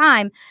long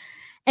time.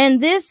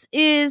 And this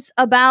is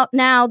about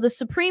now the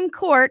Supreme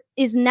Court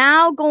is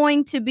now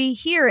going to be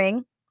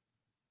hearing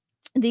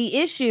the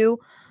issue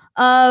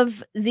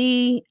of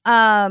the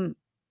Donald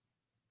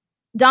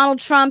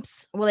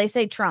Trump's, well, they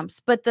say Trump's,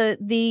 but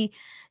the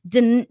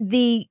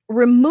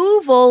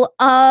removal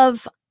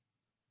of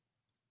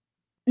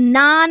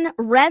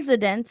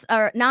non-residents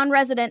or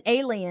non-resident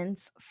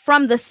aliens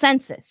from the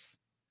census.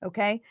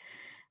 Okay.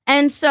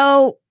 And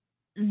so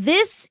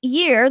this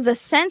year, the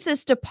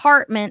Census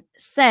Department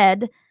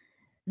said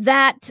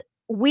that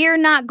we're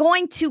not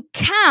going to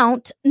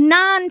count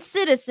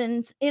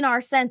non-citizens in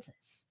our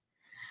census.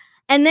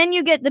 And then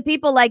you get the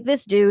people like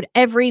this dude,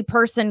 every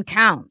person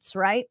counts,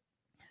 right?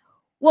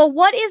 Well,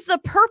 what is the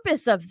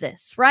purpose of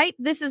this, right?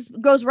 This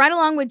goes right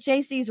along with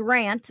JC's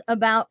rant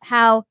about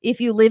how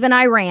if you live in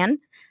Iran,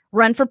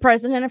 run for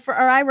president for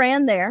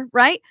Iran there,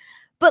 right?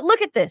 But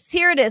look at this.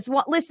 Here it is.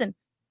 Listen,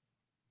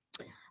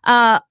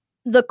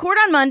 the court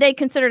on Monday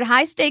considered a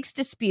high-stakes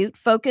dispute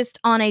focused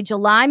on a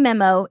July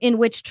memo in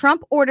which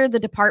Trump ordered the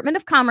Department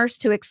of Commerce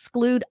to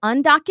exclude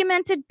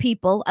undocumented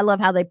people. I love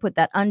how they put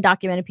that,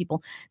 undocumented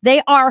people.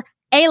 They are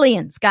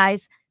aliens,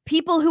 guys.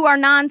 People who are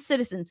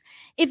non-citizens.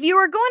 If you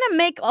are going to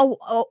make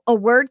a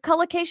word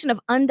collocation of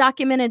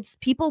undocumented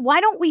people, why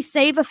don't we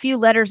save a few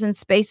letters and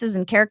spaces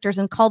and characters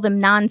and call them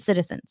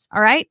non-citizens?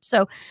 All right.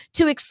 So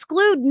to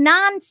exclude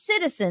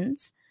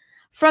non-citizens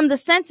from the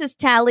census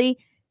tally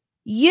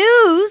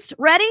used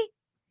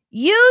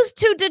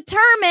to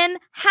determine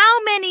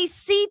how many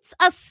seats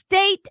a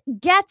state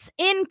gets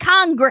in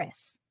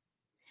Congress.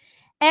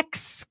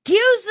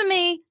 Excuse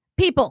me,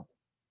 people.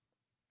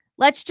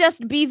 Let's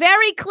just be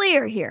very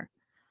clear here.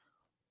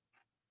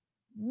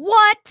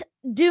 What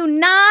do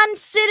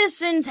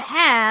non-citizens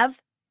have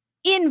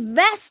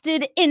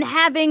invested in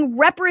having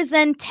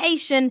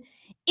representation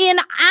in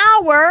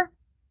our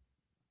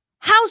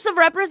House of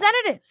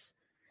Representatives?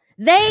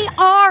 They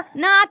are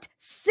not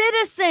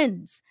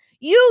citizens.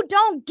 You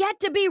don't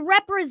get to be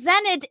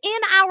represented in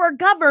our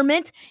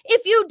government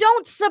if you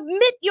don't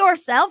submit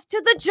yourself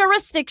to the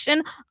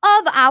jurisdiction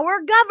of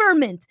our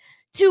government.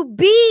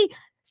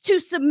 To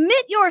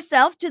submit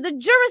yourself to the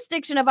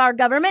jurisdiction of our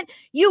government,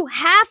 you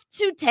have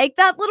to take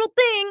that little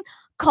thing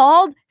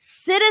called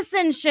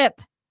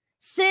citizenship.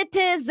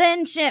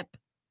 Citizenship.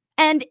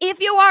 And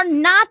if you are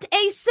not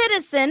a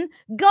citizen,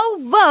 go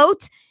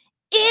vote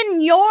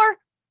in your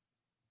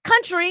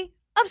country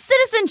of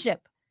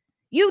citizenship.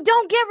 You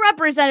don't get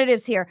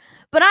representatives here.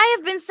 But I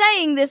have been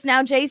saying this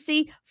now,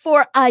 JC,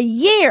 for a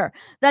year,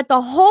 that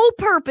the whole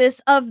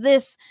purpose of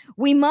this,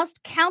 we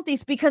must count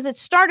these, because it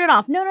started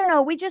off,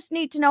 no, we just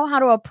need to know how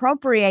to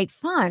appropriate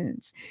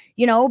funds,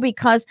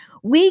 because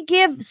we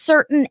give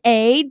certain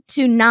aid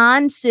to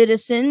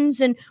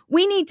non-citizens and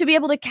we need to be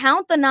able to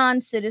count the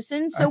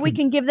non-citizens so we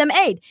can give them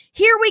aid.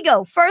 Here we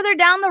go. Further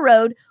down the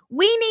road,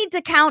 we need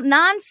to count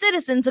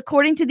non-citizens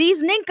according to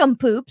these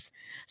nincompoops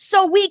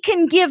so we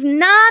can give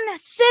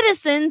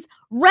non-citizens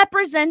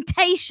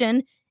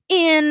representation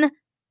in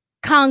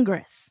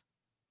Congress.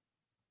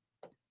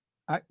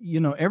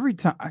 Every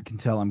time I can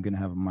tell I'm going to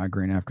have a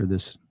migraine after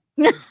this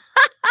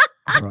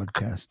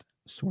broadcast.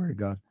 I swear to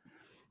God.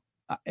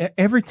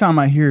 Every time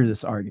I hear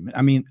this argument,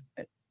 I mean,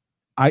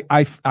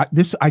 I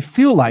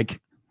feel like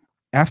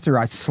after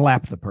I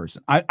slap the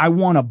person, I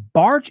want to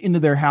barge into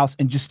their house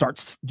and just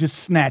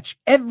snatch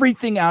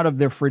everything out of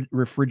their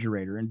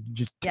refrigerator and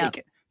just take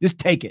it. Just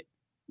take it.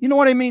 You know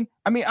what I mean?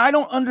 I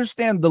don't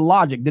understand the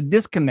logic, the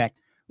disconnect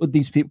with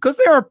these people, because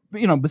there are,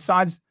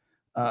 besides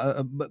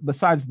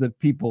the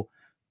people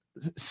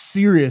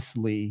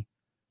seriously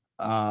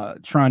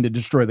trying to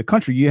destroy the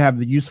country, you have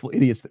the useful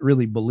idiots that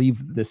really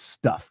believe this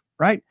stuff,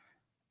 right?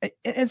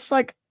 It's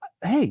like,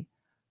 hey,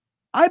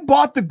 I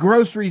bought the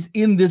groceries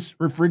in this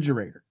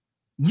refrigerator.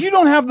 You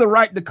don't have the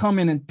right to come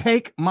in and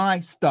take my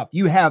stuff.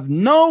 You have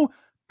no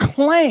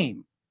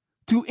claim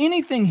to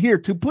anything here,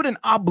 to put an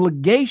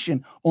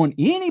obligation on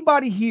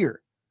anybody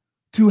here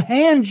to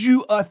hand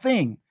you a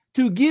thing,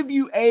 to give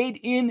you aid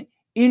in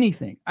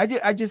anything.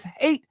 I just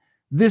hate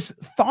this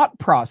thought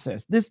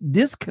process, this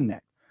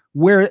disconnect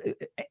where,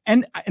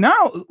 and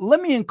now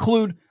let me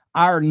include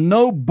our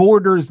no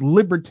borders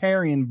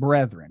libertarian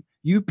brethren.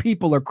 You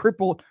people are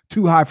crippled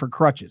too high for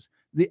crutches.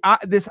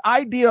 This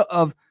idea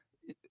of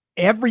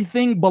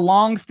everything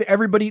belongs to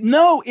everybody.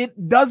 No,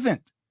 it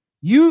doesn't.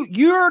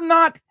 You're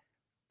not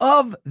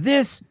of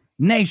this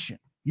nation.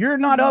 You're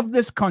not of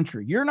this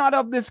country. You're not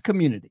of this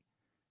community.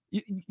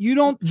 You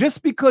don't,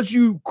 just because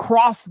you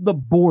cross the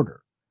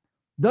border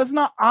does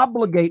not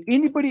obligate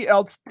anybody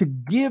else to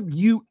give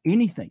you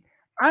anything.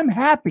 I'm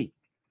happy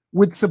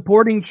with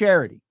supporting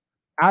charity.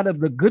 Out of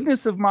the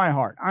goodness of my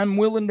heart, I'm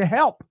willing to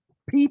help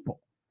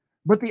people.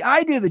 But the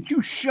idea that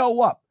you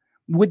show up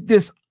with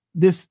this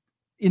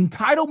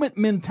entitlement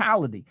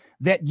mentality,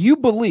 that you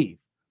believe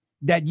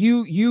that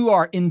you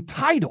are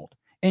entitled,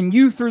 and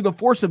you, through the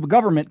force of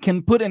government,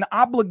 can put an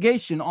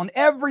obligation on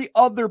every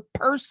other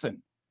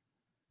person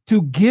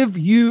to give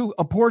you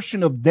a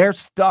portion of their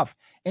stuff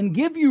and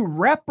give you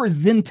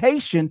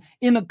representation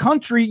in a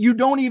country you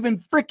don't even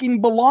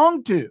freaking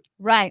belong to.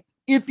 Right.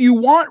 If you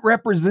want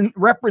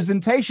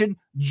representation,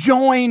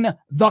 join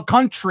the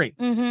country.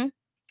 Mm-hmm.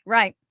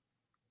 Right.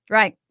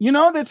 Right. You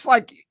know, that's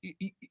like,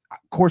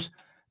 of course,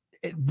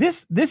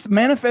 this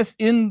manifests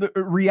in the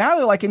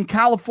reality, like in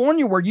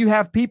California, where you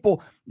have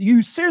people,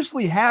 you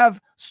seriously have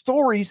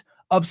stories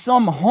of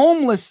some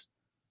homeless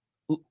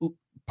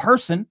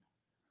person,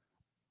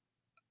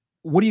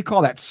 what do you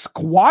call that,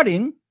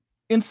 squatting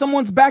in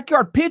someone's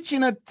backyard,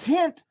 pitching a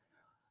tent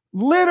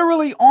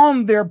literally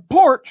on their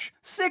porch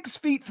 6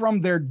 feet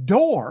from their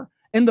door,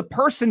 and the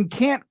person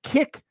can't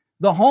kick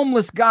the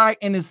homeless guy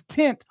in his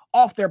tent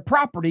off their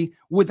property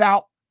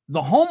without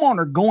the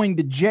homeowner going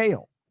to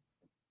jail.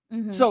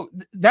 Mm-hmm. So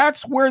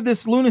that's where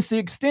this lunacy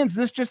extends.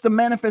 This is just a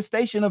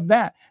manifestation of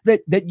that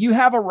you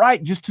have a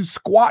right just to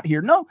squat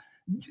here. No,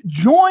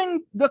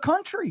 join the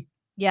country.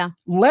 Yeah.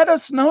 Let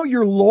us know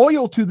you're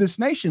loyal to this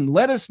nation.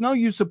 Let us know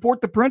you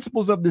support the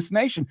principles of this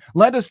nation.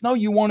 Let us know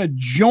you want to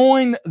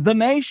join the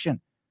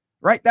nation.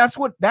 Right? That's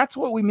what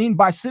we mean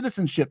by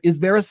citizenship. Is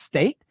there a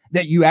state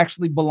that you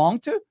actually belong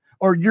to,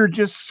 or you're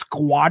just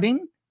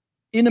squatting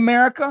in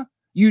America?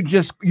 You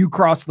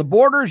cross the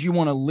borders. You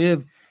want to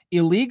live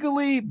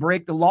illegally,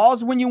 break the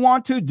laws when you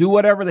want to, do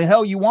whatever the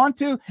hell you want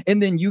to,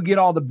 and then you get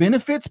all the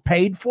benefits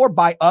paid for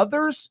by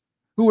others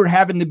who are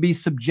having to be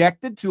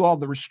subjected to all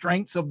the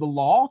restraints of the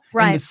law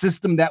and the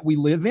system that we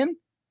live in.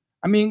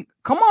 I mean,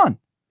 come on.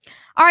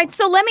 All right,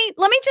 so let me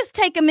just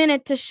take a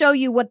minute to show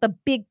you what the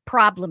big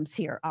problems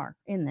here are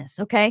in this,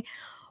 okay?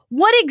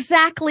 What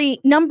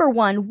exactly, number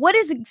one, what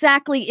is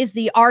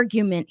the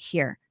argument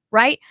here,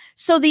 right?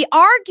 So the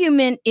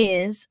argument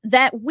is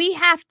that we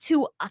have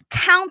to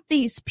account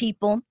these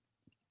people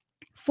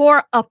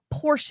for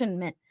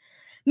apportionment,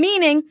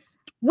 meaning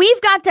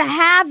we've got to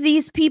have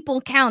these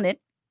people counted,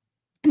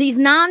 these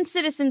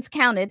non-citizens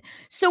counted,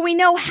 so we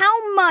know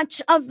how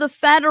much of the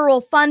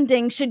federal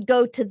funding should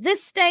go to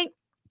this state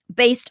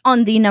based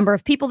on the number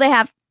of people they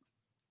have,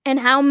 and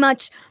how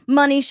much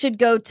money should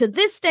go to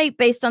this state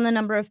based on the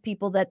number of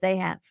people that they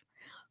have.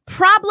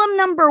 Problem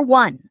number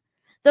one,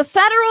 the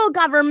federal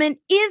government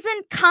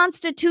isn't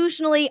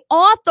constitutionally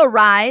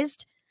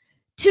authorized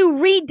to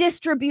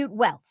redistribute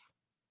wealth.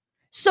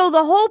 So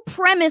the whole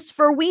premise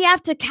for we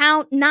have to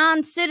count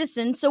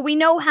non-citizens so we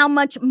know how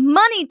much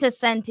money to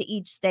send to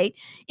each state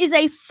is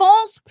a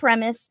false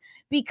premise,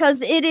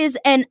 because it is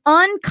an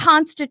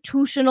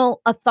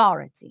unconstitutional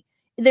authority.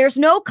 There's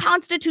no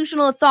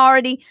constitutional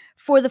authority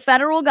for the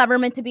federal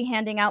government to be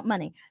handing out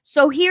money.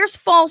 So here's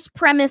false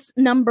premise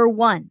number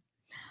one.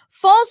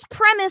 False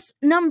premise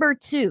number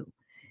two,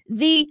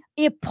 the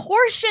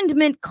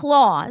apportionment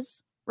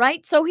clause,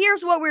 right? So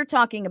here's what we're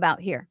talking about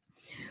here.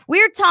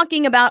 We're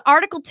talking about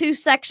Article 1,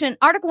 Section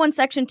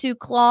 2,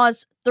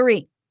 Clause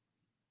 3,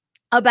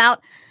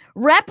 about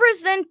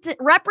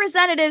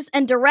representatives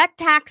and direct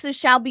taxes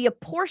shall be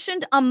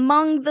apportioned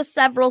among the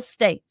several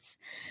states.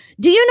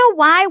 Do you know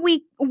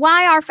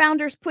why our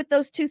founders put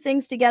those two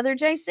things together,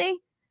 JC?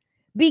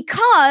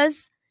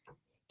 Because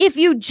if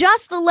you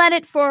just let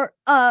it for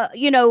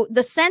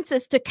the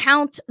census to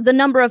count the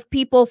number of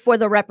people for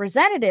the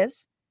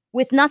representatives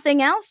with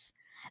nothing else,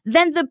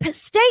 then the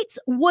states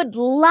would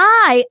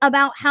lie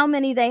about how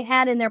many they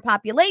had in their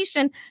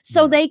population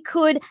so they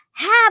could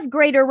have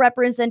greater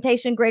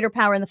representation, greater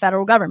power in the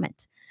federal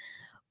government.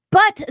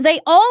 But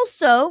they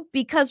also,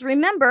 because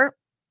remember,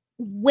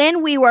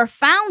 when we were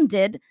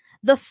founded,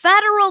 the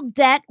federal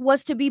debt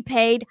was to be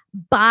paid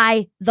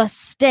by the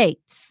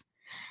states.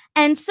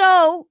 And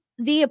so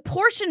the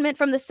apportionment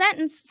from the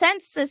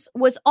census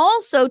was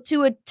also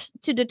to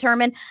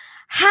determine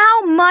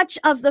how much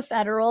of the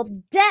federal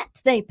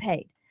debt they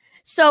paid.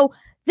 So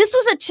this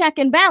was a check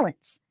and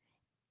balance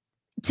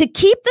to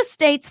keep the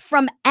states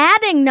from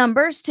adding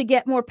numbers to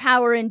get more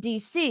power in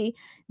DC.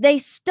 They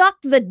stuck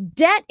the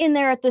debt in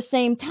there at the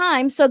same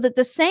time so that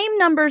the same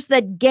numbers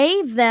that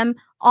gave them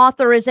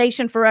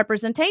authorization for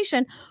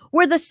representation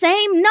were the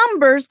same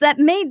numbers that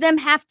made them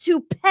have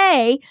to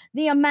pay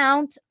the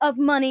amount of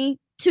money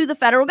to the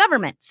federal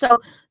government.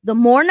 So the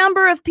more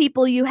number of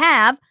people you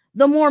have,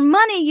 the more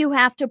money you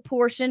have to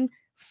portion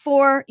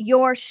for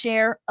your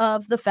share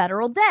of the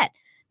federal debt.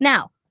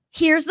 Now,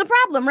 here's the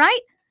problem, right?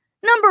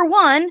 Number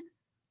one,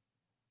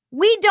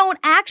 we don't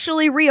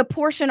actually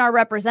reapportion our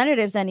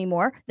representatives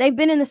anymore. They've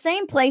been in the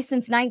same place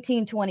since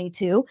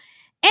 1922.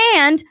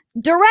 And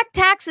direct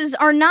taxes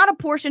are not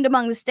apportioned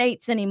among the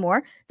states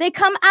anymore. They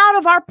come out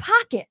of our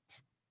pocket.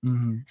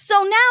 Mm-hmm.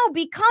 So now,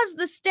 because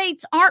the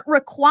states aren't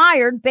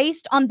required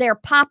based on their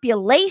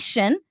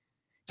population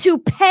to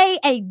pay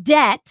a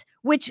debt,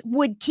 which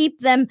would keep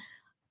them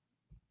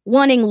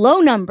wanting low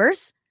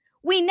numbers,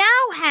 we now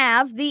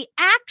have the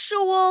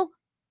actual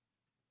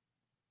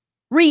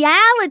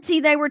reality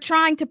they were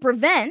trying to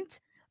prevent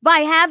by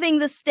having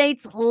the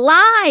states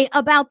lie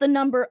about the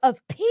number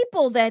of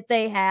people that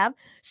they have,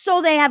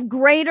 so they have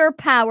greater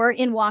power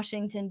in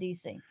Washington,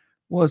 D.C.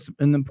 Well,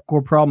 and the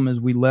core problem is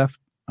we left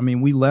I mean,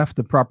 we left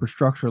the proper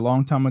structure a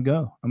long time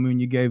ago. I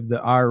mean, you gave the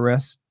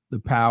IRS the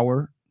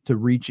power to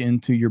reach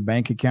into your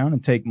bank account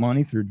and take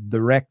money through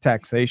direct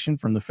taxation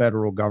from the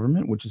federal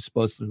government, which is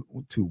supposed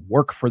to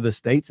work for the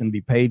states and be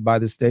paid by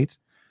the states.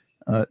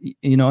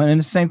 You know, and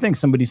the same thing.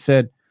 Somebody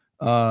said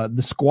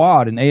the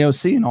Squad and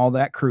AOC and all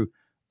that crew,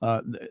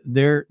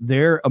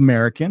 they're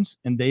Americans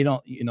and they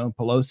don't, you know,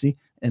 Pelosi,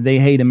 and they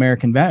hate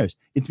American values.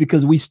 It's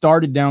because we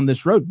started down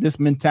this road. This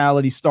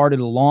mentality started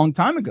a long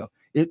time ago.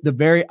 The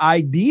very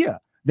idea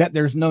that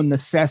there's no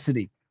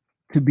necessity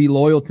to be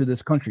loyal to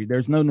this country.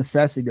 There's no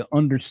necessity to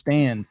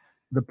understand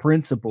the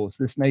principles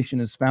this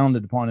nation is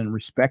founded upon and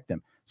respect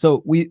them.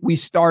 So we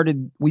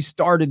started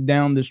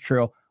down this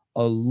trail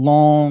a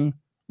long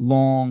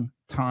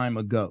time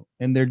ago,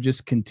 and they're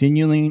just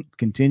continuing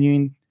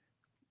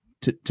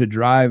to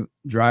drive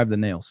the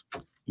nails,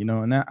 you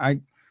know. And that, I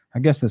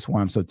guess that's why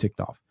I'm so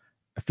ticked off.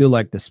 I feel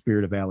like the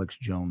spirit of Alex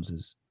Jones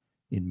is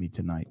in me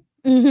tonight.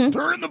 Mm-hmm.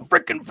 Turn the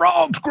freaking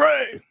frogs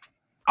gray.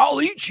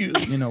 I'll eat you,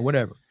 you know,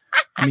 whatever.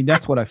 I mean,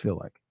 that's what I feel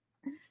like.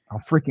 I'll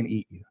freaking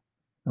eat you.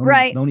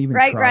 Don't even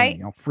try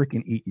me. I'll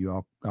freaking eat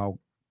you. I'll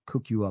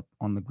cook you up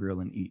on the grill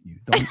and eat you.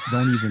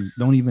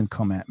 Don't even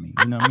come at me.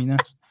 You know what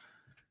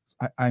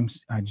I mean?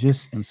 I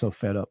just am so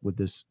fed up with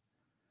this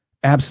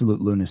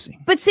absolute lunacy.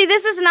 But see,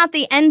 this is not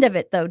the end of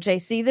it though,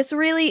 JC. This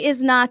really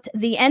is not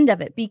the end of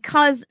it,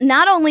 because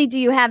not only do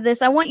you have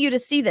this, I want you to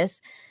see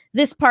this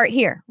part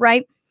here,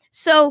 right?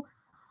 So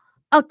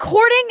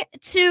according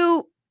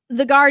to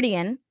The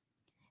Guardian,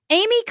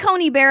 Amy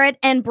Coney Barrett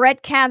and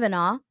Brett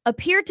Kavanaugh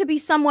appear to be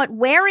somewhat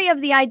wary of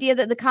the idea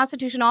that the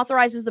Constitution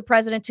authorizes the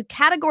president to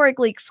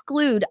categorically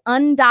exclude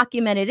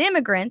undocumented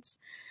immigrants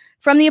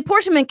from the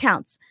apportionment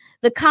counts.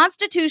 The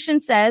Constitution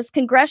says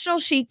congressional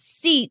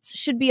seats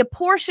should be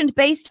apportioned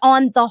based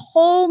on the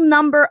whole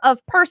number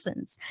of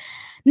persons.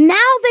 Now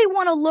they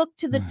want to look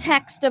to the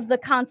text of the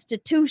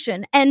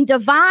Constitution and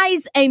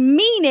devise a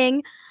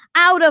meaning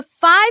out of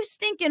 5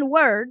 stinking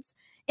words,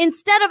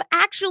 instead of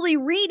actually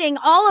reading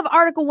all of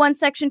Article 1,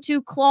 Section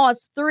 2,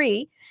 Clause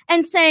 3,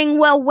 and saying,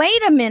 well,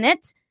 wait a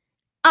minute,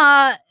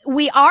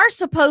 we are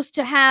supposed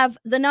to have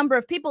the number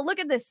of people. Look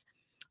at this,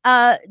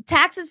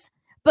 taxes,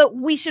 but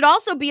we should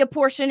also be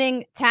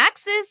apportioning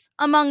taxes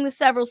among the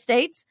several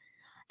states.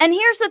 And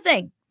here's the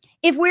thing.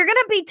 If we're going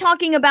to be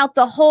talking about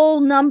the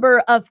whole number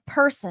of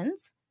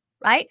persons,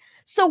 right?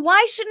 So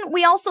why shouldn't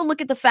we also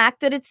look at the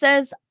fact that it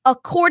says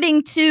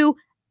according to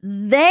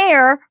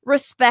their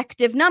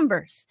respective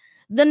numbers?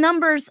 The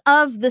numbers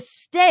of the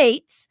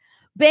states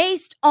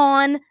based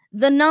on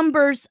the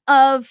numbers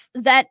of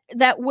that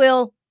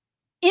will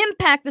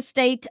impact the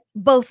state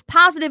both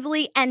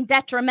positively and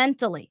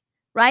detrimentally,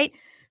 right?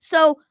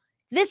 So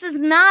this is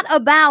not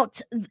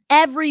about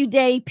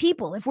everyday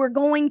people. If we're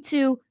going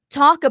to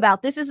talk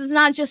about this is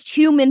not just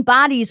human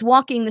bodies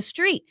walking the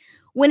street.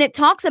 When it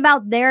talks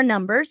about their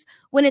numbers,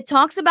 when it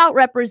talks about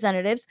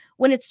representatives,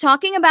 when it's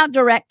talking about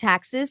direct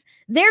taxes,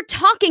 they're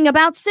talking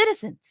about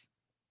citizens.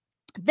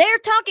 They're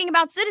talking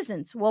about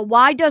citizens. Well,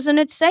 why doesn't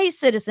it say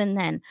citizen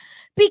then?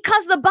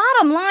 Because the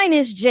bottom line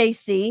is,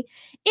 JC,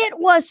 it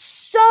was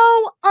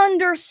so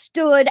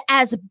understood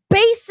as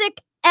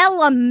basic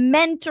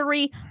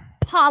elementary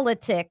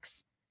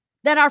politics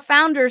that our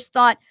founders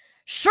thought,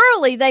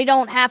 surely they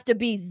don't have to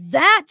be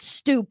that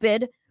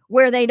stupid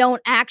where they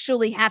don't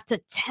actually have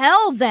to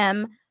tell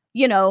them,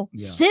 you know,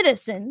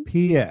 citizens.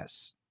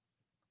 P.S.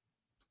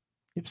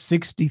 If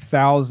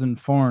 60,000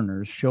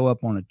 foreigners show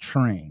up on a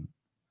train,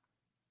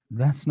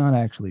 that's not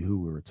actually who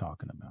we were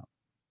talking about.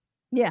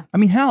 Yeah. I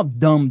mean, how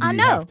dumb do you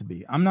have to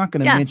be? I'm not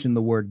going to mention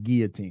the word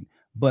guillotine,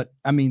 but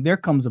I mean, there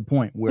comes a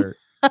point where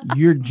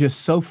you're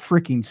just so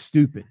freaking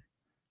stupid.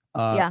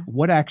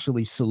 What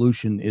actually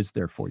solution is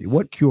there for you?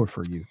 What cure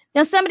for you?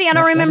 Now, somebody, I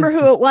don't remember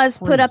who it was,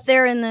 put up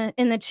there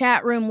in the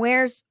chat room,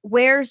 where's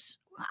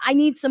I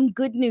need some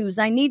good news.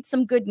 I need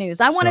some good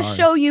news. I want to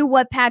show you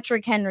what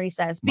Patrick Henry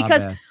says,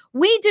 because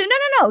we do.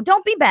 No,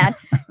 don't be bad.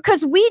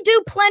 Because we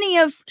do plenty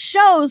of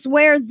shows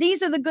where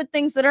these are the good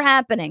things that are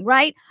happening,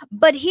 right?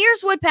 But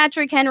here's what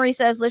Patrick Henry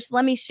says.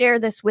 Let me share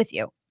this with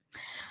you.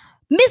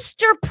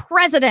 Mr.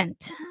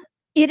 President,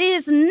 it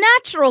is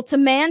natural to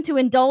man to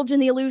indulge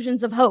in the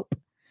illusions of hope.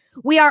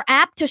 We are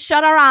apt to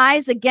shut our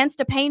eyes against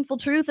a painful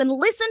truth and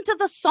listen to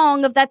the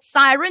song of that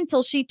siren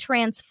till she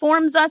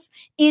transforms us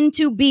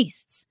into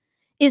beasts.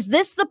 Is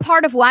this the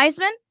part of wise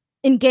men,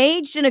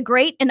 engaged in a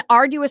great and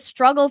arduous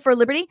struggle for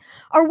liberty?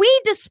 Are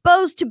we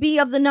disposed to be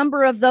of the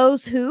number of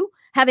those who,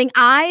 having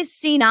eyes,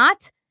 see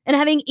not, and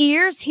having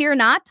ears, hear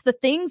not the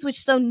things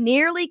which so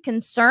nearly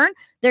concern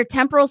their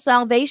temporal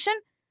salvation?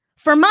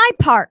 For my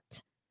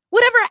part,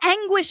 whatever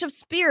anguish of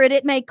spirit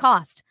it may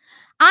cost,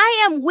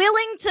 I am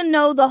willing to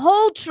know the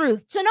whole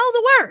truth, to know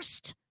the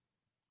worst,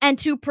 and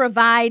to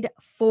provide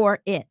for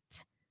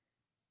it.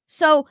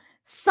 So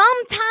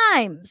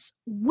sometimes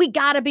we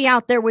got to be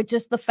out there with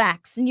just the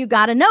facts, and you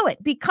got to know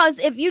it. Because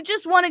if you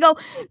just want to go,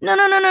 no,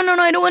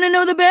 I don't want to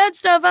know the bad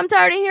stuff. I'm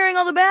tired of hearing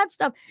all the bad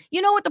stuff.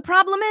 You know what the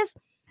problem is?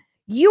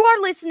 You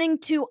are listening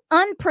to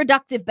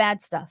unproductive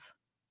bad stuff.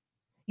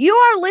 You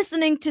are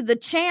listening to the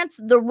chants,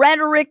 the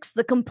rhetorics,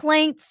 the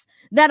complaints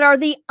that are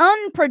the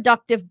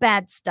unproductive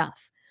bad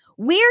stuff.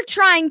 We're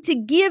trying to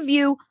give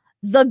you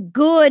the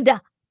good,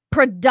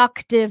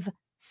 productive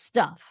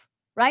stuff,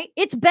 right?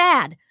 It's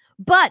bad,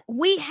 but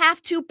we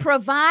have to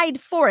provide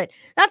for it.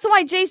 That's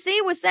why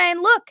JC was saying,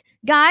 look,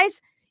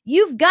 guys,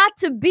 you've got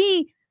to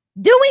be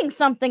doing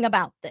something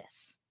about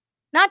this,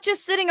 not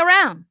just sitting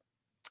around.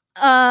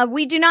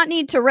 We do not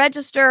need to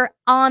register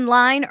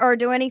online or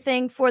do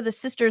anything for the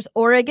Sisters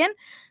Oregon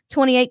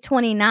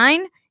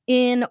 28-29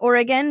 in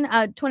Oregon,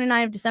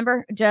 29th of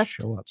December. Just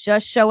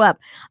show up.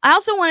 I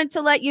also wanted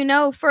to let you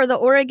know, for the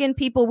Oregon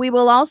people, we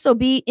will also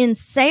be in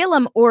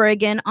Salem,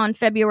 Oregon on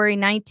February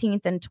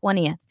 19th and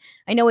 20th.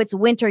 I know it's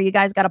winter. You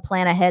guys got to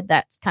plan ahead,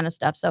 that kind of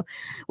stuff. So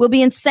we'll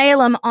be in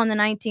Salem on the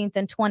 19th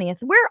and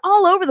 20th. We're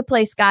all over the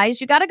place,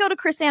 guys. You got to go to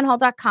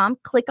chrisannhall.com,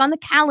 click on the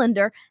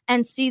calendar,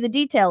 and see the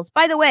details.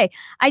 By the way,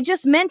 I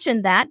just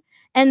mentioned that.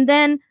 And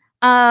then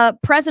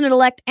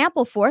President-elect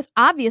Ampleforth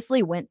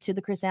obviously went to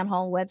the Chris Ann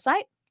Hall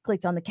website,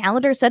 clicked on the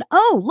calendar, said,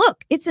 oh,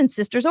 look, it's in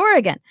Sisters,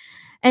 Oregon.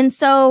 And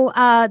so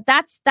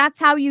that's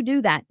how you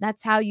do that.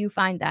 That's how you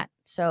find that.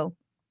 So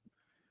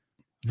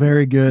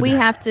very good. We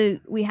have to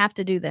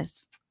do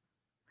this.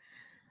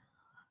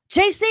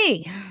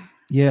 JC.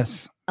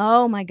 Yes.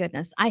 Oh my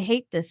goodness. I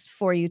hate this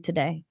for you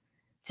today.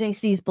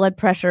 JC's blood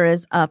pressure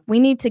is up. We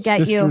need to get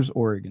Sisters,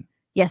 Oregon.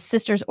 Yes,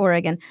 Sisters,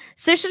 Oregon.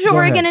 Sisters,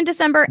 Oregon in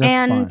December. That's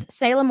and fine.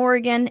 Salem,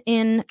 Oregon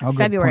in I'll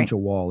February. I'll punch a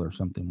wall or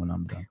something when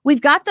I'm done. We've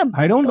got the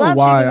I don't know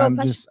why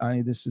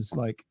this is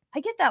like.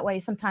 I get that way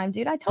sometimes,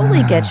 dude. I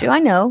totally get you. I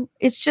know.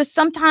 It's just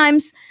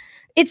sometimes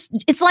it's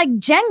like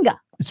Jenga.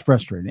 It's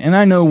frustrating. And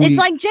I know it's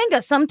like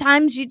Jenga.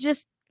 Sometimes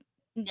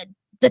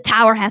the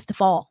tower has to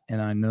fall.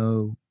 And I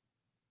know,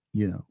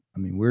 I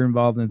mean, we're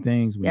involved in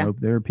things. We know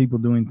there are people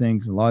doing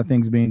things, a lot of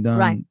things being done,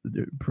 right.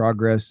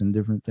 Progress and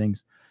different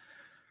things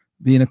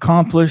being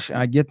accomplished.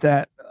 I get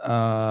that.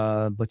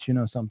 But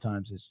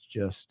sometimes it's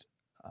just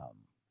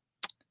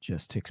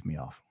ticks me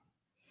off.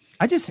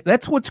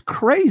 That's what's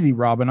crazy,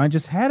 Robin. I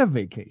just had a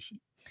vacation.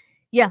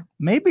 Yeah.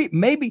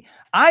 Maybe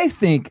I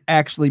think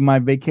actually my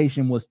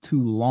vacation was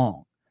too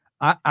long.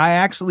 I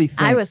actually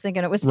think I was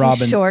thinking it was Robin,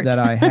 too short. that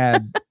I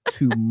had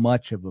too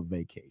much of a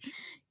vacation.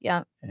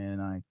 Yeah.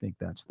 And I think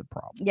that's the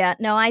problem. Yeah.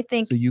 No, I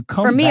think so you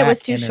come for me, back it was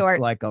too and short.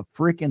 It's like a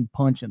freaking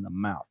punch in the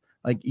mouth.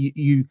 Like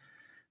you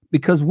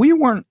because we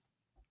weren't,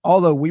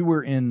 although we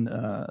were in,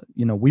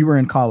 we were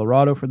in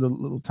Colorado for the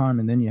little time.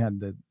 And then you had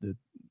the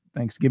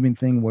Thanksgiving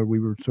thing where we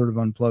were sort of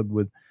unplugged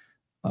with,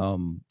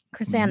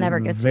 Chris Ann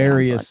never gets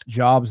various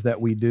jobs that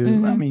we do.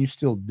 Mm-hmm. I mean, you're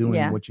still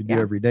doing what you do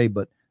every day,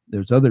 but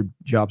there's other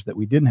jobs that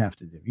we didn't have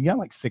to do. You got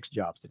like 6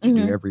 jobs that you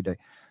do every day.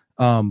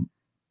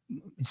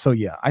 So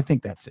yeah, I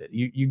think that's it.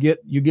 You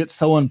get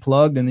so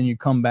unplugged and then you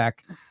come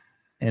back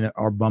and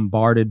are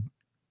bombarded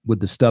with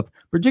the stuff,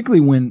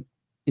 particularly when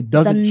it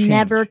doesn't change.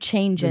 Never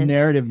changes. The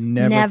narrative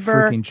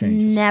never freaking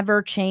changes.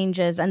 Never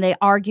changes. And the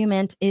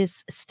argument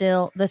is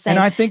still the same. And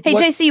I think hey,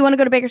 JC, you want to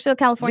go to Bakersfield,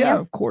 California? Yeah,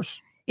 of course.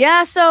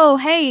 Yeah. So,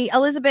 hey,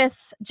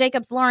 Elizabeth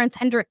Jacobs, Lawrence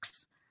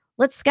Hendricks,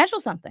 let's schedule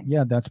something.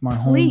 Yeah, that's my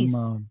Please.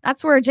 home.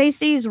 That's where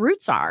JC's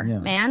roots are,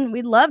 man.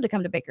 We'd love to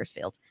come to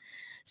Bakersfield.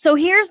 So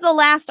here's the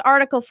last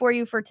article for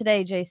you for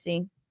today,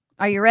 JC.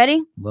 Are you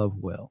ready? Love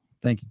well.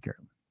 Thank you,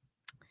 Carolyn.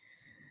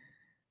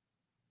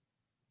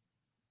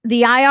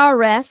 The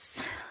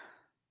IRS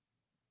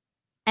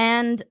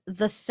and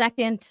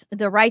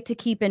the right to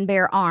keep and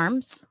bear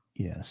arms.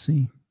 Yeah,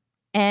 see.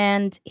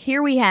 And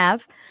here we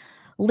have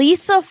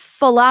Lisa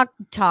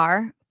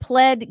Falaktar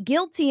pled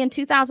guilty in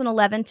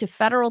 2011 to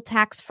federal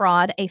tax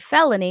fraud, a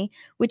felony,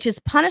 which is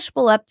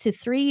punishable up to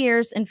 3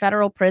 years in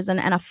federal prison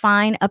and a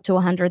fine up to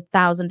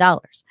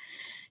 $100,000.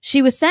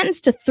 She was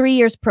sentenced to 3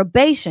 years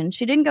probation.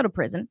 She didn't go to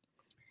prison.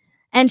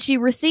 And she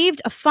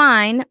received a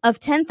fine of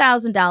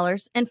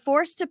 $10,000 and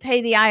forced to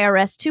pay the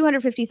IRS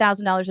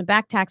 $250,000 in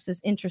back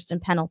taxes, interest,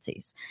 and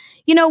penalties.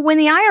 When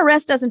the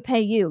IRS doesn't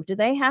pay you, do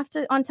they have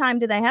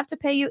to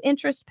pay you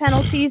interest,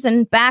 penalties,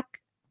 and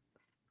back,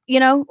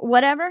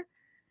 whatever?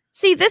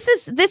 See, this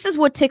is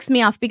what ticks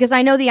me off, because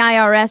I know the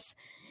IRS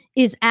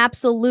is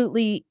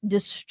absolutely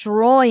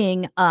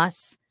destroying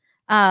us.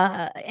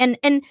 And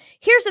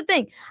here's the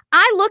thing.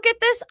 I look at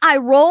this, I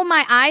roll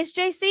my eyes,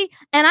 JC,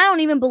 and I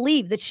don't even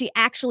believe that she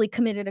actually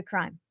committed a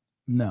crime.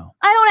 No.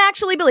 I don't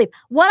actually believe.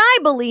 What I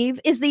believe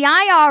is the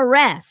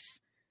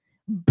IRS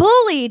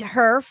bullied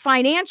her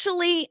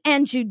financially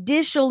and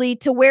judicially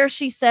to where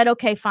she said,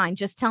 okay, fine,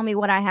 just tell me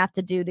what I have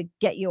to do to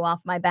get you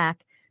off my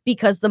back,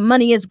 because the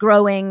money is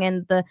growing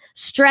and the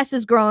stress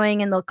is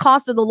growing and the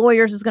cost of the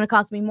lawyers is going to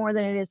cost me more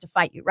than it is to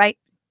fight you, right?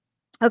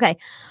 Okay.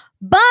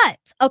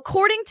 But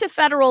according to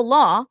federal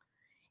law,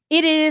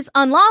 it is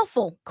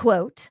unlawful,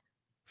 quote,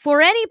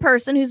 for any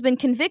person who's been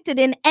convicted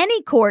in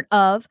any court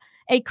of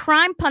a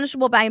crime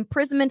punishable by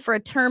imprisonment for a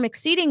term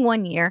exceeding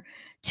 1 year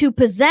to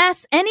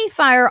possess any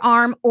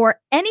firearm or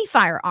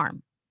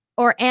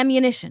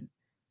ammunition.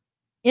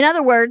 In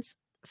other words,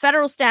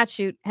 federal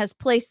statute has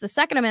placed the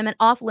Second Amendment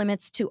off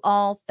limits to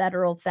all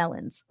federal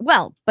felons.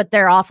 Well, but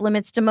they're off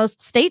limits to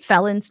most state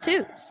felons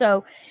too.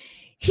 So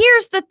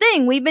here's the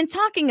thing we've been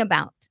talking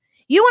about.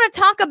 You want to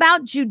talk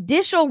about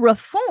judicial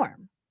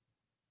reform,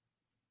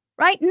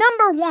 right?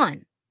 Number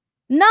one,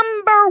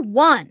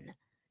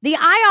 the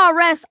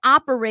IRS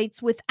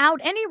operates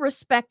without any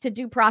respect to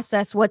due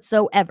process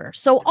whatsoever.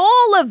 So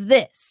all of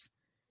this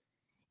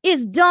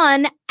is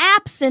done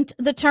absent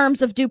the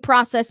terms of due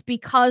process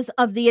because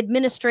of the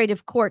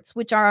administrative courts,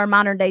 which are our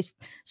modern day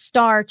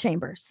star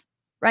chambers,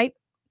 right?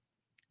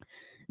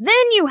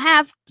 Then you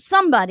have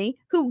somebody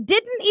who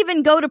didn't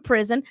even go to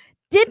prison,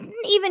 didn't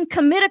even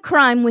commit a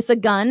crime with a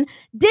gun,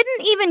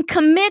 didn't even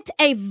commit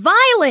a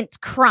violent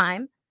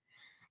crime.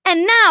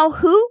 And now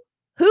who?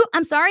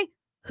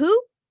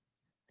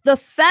 The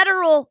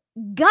federal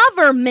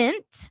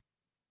government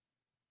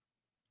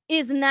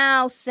is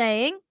now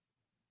saying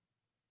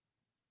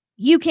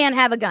you can't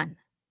have a gun.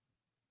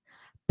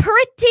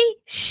 Pretty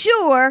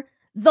sure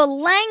the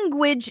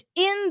language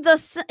in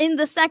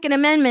the Second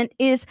Amendment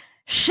is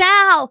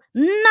shall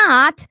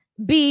not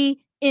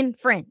be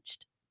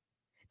infringed.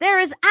 There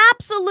is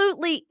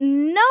absolutely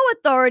no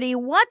authority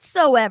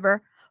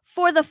whatsoever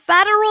for the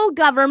federal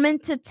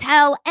government to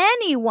tell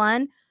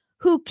anyone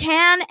who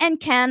can and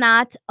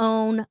cannot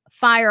own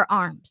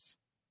firearms.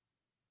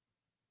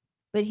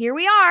 But here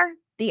we are,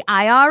 the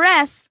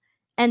IRS,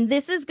 and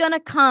this is going to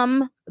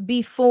come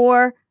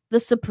before the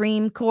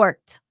Supreme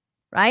Court,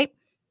 right?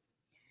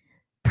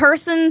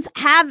 Persons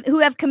who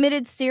have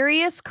committed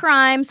serious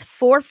crimes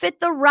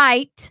forfeit the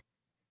right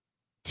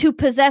to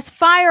possess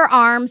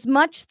firearms,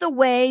 much the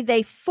way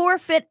they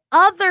forfeit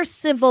other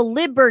civil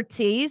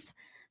liberties,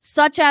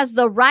 such as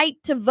the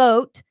right to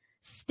vote,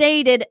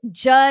 stated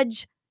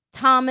Judge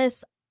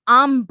Thomas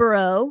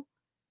Ambro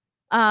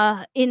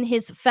in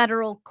his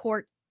federal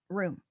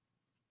courtroom.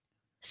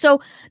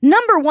 So,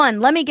 number one,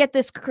 let me get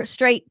this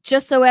straight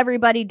just so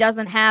everybody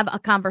doesn't have a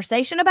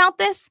conversation about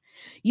this.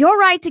 Your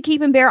right to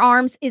keep and bear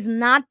arms is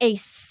not a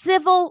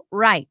civil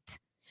right.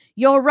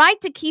 Your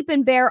right to keep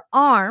and bear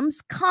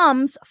arms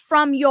comes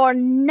from your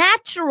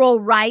natural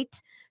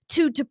right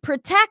to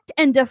protect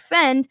and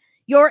defend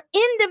your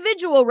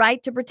individual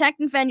right to protect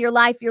and defend your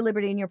life, your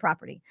liberty, and your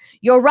property.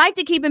 Your right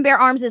to keep and bear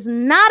arms is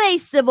not a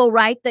civil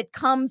right that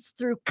comes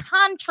through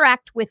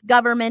contract with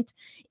government.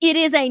 It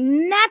is a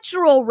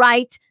natural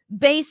right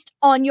based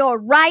on your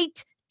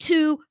right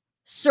to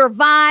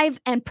survive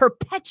and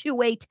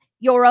perpetuate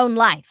your own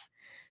life.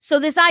 So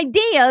this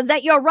idea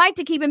that your right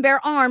to keep and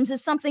bear arms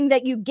is something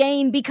that you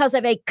gain because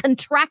of a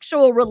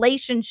contractual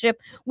relationship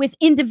with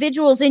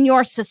individuals in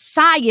your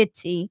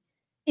society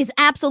is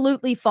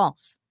absolutely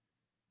false.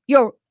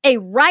 A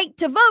right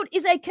to vote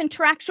is a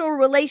contractual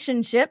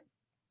relationship,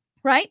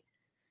 right,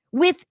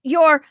 with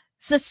your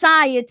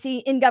society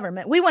in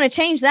government. We want to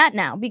change that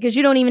now because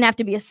you don't even have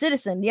to be a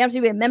citizen. You have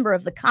to be a member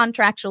of the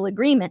contractual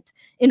agreement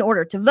in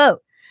order to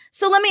vote.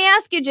 So let me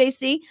ask you,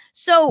 JC.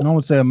 So I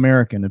would say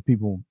American, if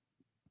people,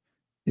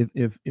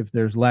 if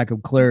there's lack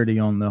of clarity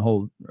on the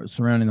whole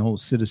surrounding the whole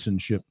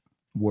citizenship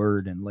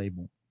word and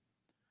label.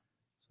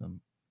 So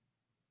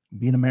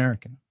be an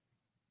American.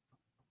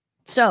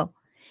 So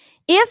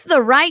if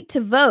the right to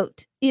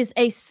vote is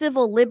a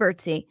civil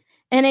liberty,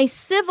 and a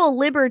civil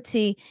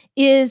liberty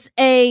is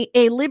a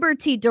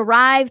liberty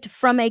derived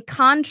from a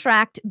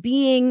contract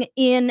being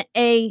in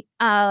a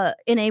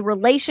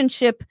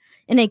relationship,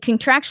 in a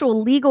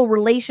contractual legal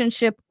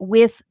relationship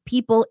with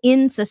people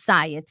in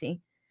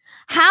society,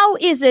 how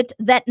is it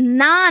that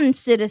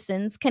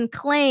non-citizens can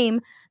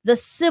claim the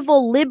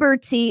civil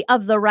liberty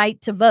of the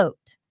right to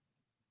vote?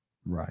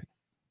 Right.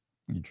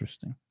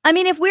 Interesting. I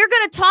mean, if we're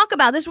going to talk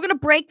about this, we're going to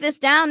break this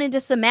down into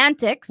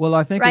semantics. Well,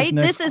 I think right.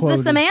 This is the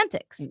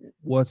semantics.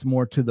 What's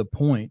more to the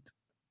point?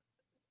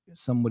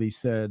 Somebody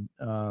said,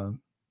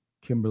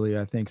 Kimberly,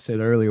 I think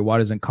said earlier, why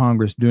doesn't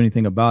Congress do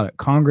anything about it?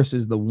 Congress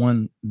is the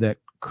one that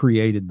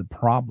created the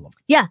problem.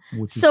 Yeah.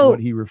 Which is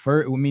what he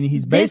referred. I mean,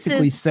 he's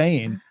basically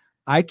saying,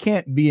 I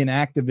can't be an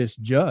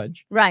activist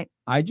judge. Right.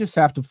 I just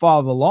have to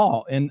follow the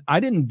law. And I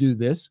didn't do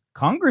this.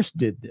 Congress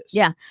did this.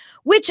 Yeah.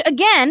 Which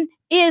again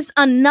is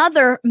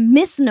another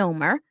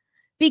misnomer,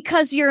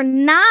 because you're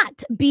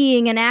not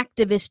being an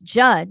activist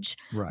judge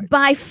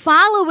by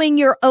following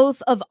your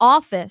oath of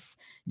office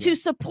to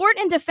support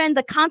and defend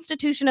the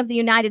Constitution of the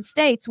United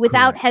States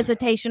without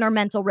hesitation or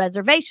mental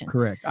reservation.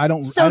 Correct.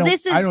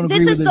 This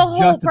is the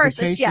whole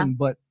purpose. Yeah.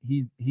 But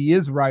he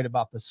is right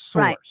about the source.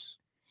 Right.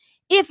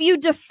 If you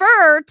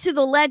defer to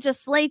the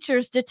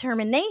legislature's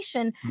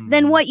determination,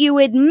 then what you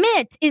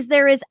admit is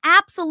there is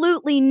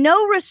absolutely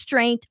no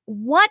restraint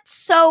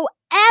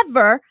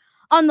whatsoever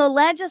on the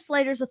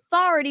legislator's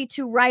authority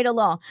to write a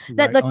law.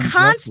 That the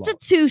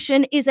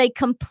Constitution is a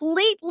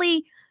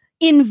completely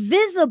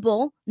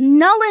invisible,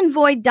 null and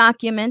void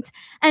document,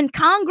 and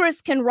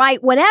Congress can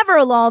write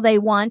whatever law they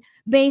want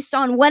based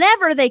on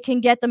whatever they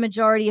can get the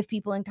majority of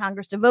people in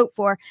Congress to vote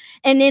for.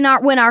 And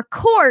when our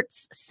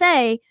courts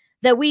say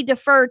that we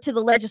defer to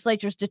the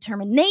legislature's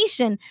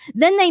determination,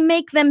 then they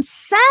make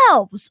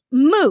themselves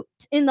moot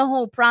in the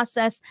whole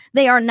process.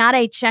 They are not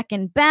a check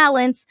and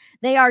balance.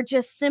 They are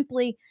just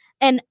simply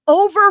an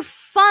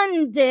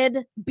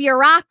overfunded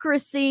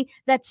bureaucracy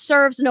that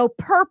serves no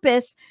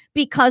purpose,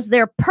 because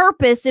their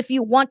purpose, if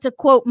you want to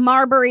quote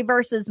Marbury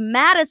versus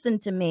Madison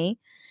to me,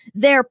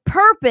 their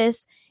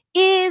purpose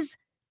is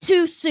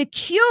to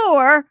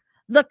secure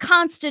the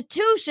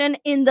Constitution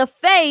in the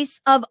face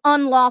of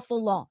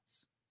unlawful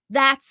laws.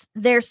 That's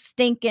their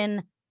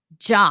stinking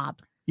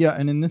job. Yeah,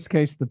 and in this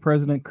case, the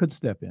president could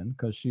step in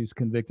because she's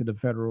convicted of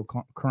federal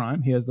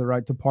crime. He has the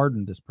right to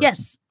pardon this person.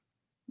 Yes.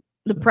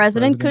 The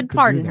president could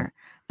pardon her.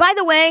 By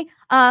the way,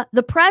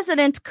 the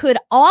president could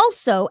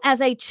also, as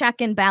a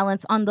check and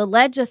balance on the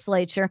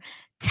legislature,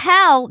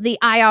 tell the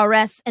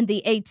IRS and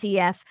the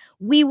ATF,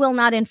 we will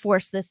not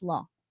enforce this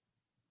law.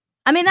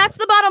 I mean, that's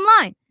the bottom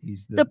line.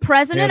 He's the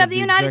president of the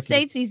United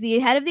States. He's the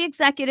head of the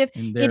executive.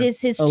 It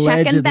is his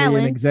check and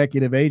balance. An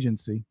executive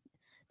agency.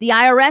 The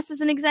IRS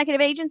is an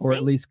executive agency. Or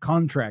at least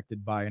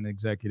contracted by an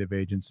executive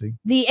agency.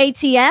 The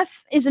ATF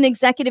is an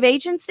executive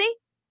agency.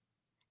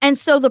 And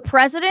so the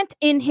president,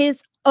 in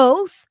his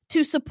oath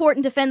to support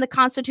and defend the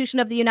Constitution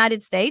of the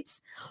United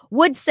States,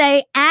 would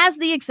say, as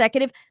the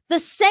executive, the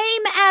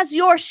same as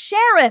your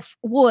sheriff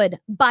would,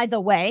 by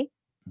the way,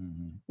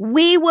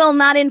 we will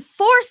not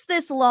enforce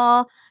this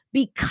law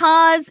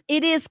because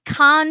it is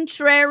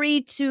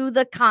contrary to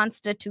the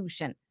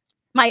Constitution.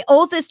 My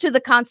oath is to the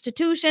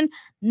Constitution,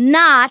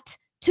 not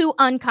to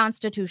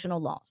unconstitutional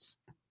laws.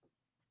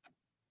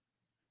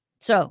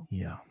 So,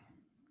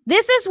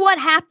 this is what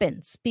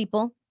happens,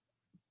 people,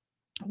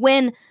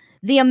 when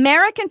the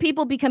American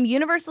people become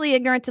universally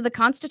ignorant to the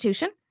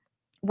Constitution,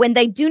 when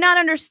they do not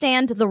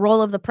understand the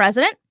role of the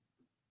president,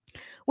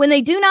 when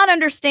they do not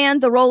understand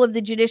the role of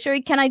the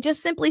judiciary. Can I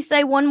just simply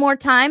say one more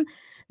time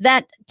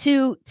that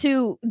to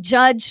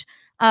Judge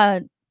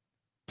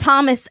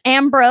Thomas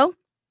Ambrose,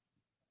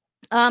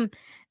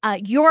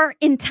 your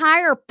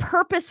entire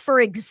purpose for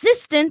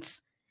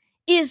existence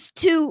is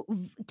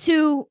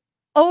to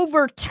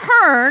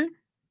overturn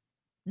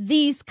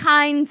these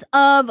kinds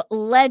of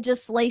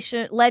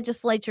legislature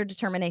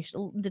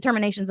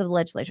determinations of the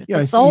legislature. Yeah,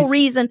 that's the whole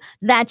reason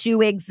that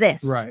you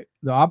exist. Right.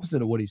 The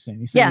opposite of what he's saying.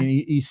 He's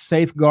saying he's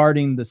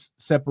safeguarding the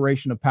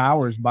separation of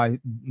powers by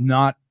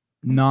not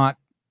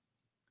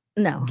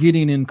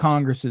getting in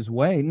Congress's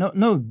way.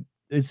 No,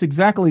 it's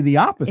exactly the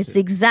opposite. It's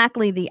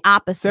exactly the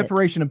opposite.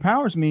 Separation of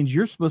powers means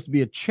you're supposed to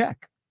be a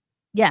check.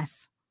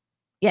 Yes.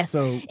 Yes.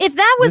 So if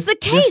that was the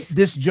case,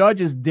 this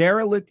judge is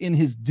derelict in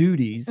his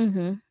duties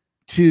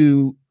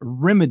to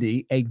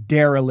remedy a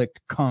derelict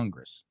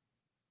Congress.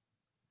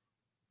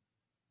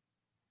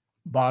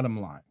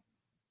 Bottom line,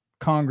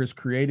 Congress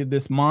created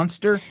this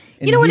monster.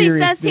 And you know what he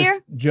says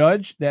here?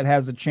 Judge that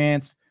has a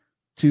chance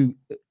to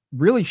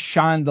really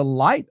shine the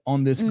light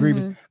on this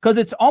grievance, because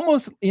it's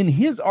almost in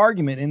his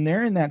argument, and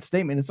there in that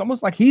statement, it's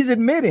almost like he's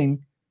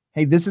admitting,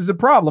 hey, this is a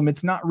problem.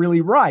 It's not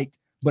really right.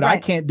 But I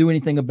can't do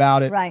anything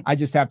about it. Right. I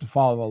just have to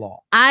follow the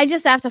law. I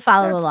just have to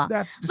follow the law.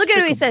 Look at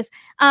what he says.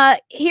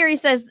 Here he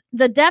says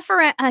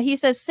he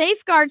says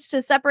safeguards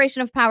to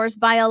separation of powers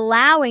by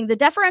allowing the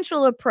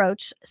deferential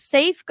approach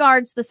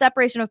safeguards the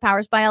separation of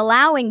powers by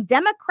allowing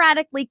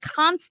democratically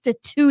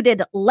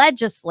constituted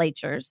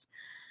legislatures.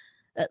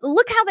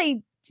 Look how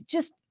they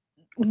just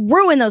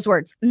ruin those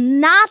words.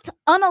 Not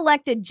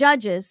unelected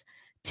judges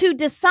to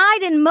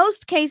decide in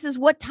most cases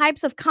what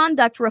types of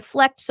conduct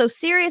reflect so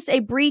serious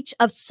a breach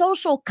of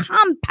social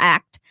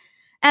compact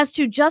as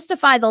to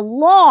justify the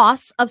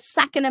loss of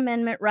Second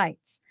Amendment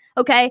rights.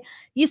 Okay,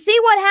 you see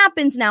what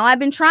happens now. I've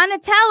been trying to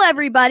tell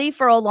everybody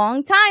for a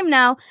long time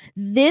now.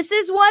 This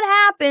is what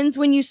happens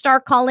when you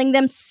start calling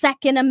them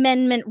Second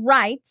Amendment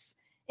rights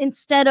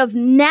instead of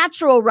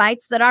natural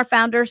rights that our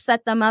founders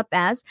set them up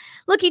as.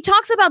 Look, he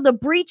talks about the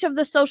breach of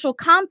the social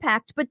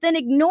compact, but then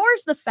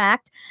ignores the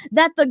fact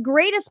that the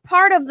greatest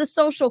part of the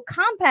social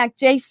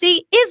compact, JC,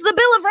 is the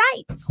Bill of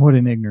Rights. What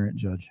an ignorant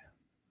judge.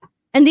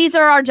 And these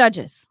are our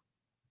judges.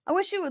 I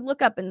wish you would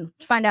look up and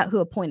find out who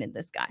appointed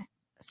this guy.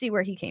 See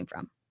where he came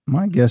from.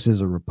 My guess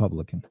is a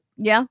Republican.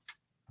 Yeah.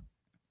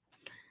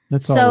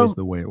 That's always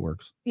the way it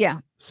works. Yeah.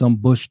 Some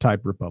Bush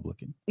type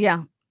Republican.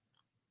 Yeah.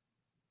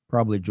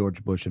 Probably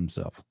George Bush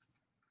himself.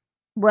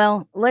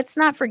 Well, let's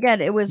not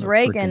forget it was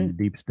Reagan.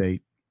 Deep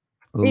state,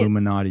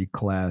 Illuminati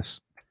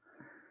class,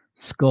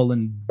 skull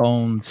and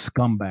bone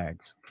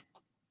scumbags.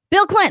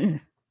 Bill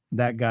Clinton.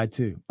 That guy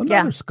too.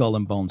 Another skull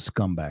and bone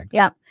scumbag.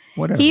 Yeah.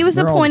 Whatever. He was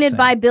appointed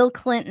by Bill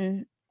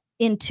Clinton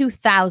in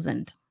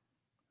 2000.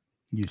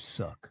 You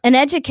suck. An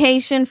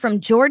education from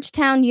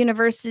Georgetown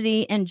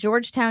University and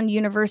Georgetown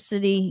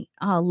University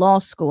Law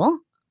School.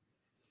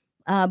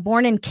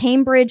 Born in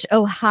Cambridge,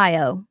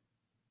 Ohio.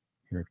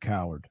 You're a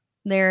coward.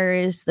 There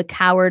is the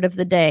coward of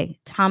the day,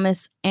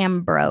 Thomas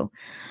Ambrose.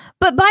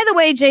 But by the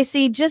way,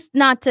 JC, just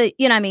not to,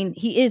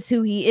 he is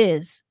who he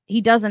is. He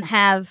doesn't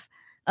have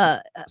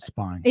a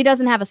spine. He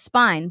doesn't have a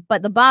spine.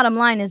 But the bottom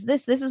line is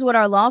this is what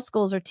our law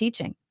schools are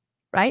teaching,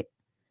 right?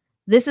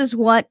 This is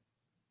what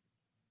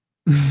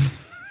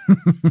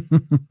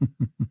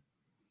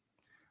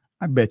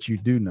I bet you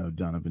do know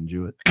Donovan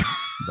Jewett,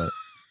 but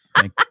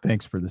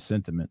thanks for the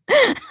sentiment.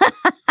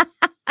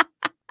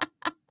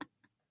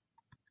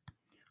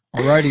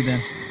 All righty then.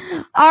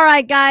 All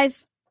right,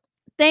 guys.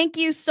 Thank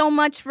you so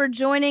much for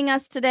joining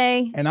us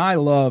today. And I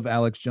love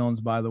Alex Jones,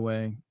 by the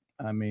way.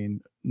 I mean,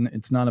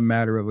 it's not a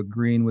matter of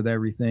agreeing with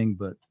everything,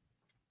 but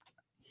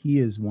he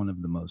is one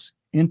of the most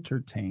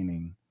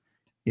entertaining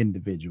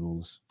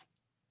individuals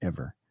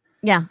ever.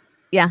 Yeah.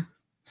 Yeah.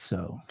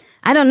 So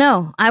I don't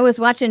know. I was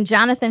watching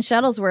Jonathan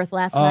Shuttlesworth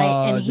last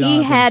night, and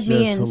he had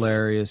me in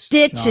hilarious.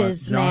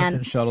 stitches,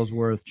 Jonathan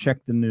Shuttlesworth. Check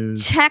the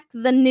news. Check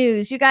the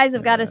news. You guys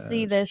have got to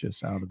see this.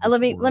 Just out of let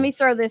me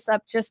throw this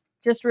up just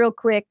real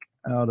quick,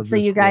 so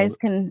you guys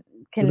can.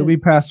 It'll be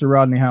Pastor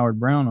Rodney Howard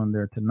Brown on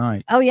there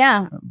tonight. Oh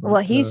yeah.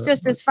 Well, he's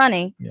just as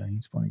funny. Yeah,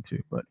 he's funny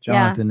too. But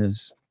Jonathan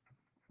is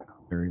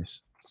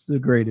hilarious. It's the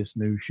greatest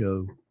news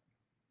show.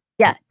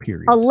 Yeah.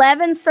 Period.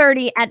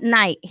 11:30 at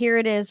night. Here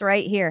it is,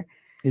 right here.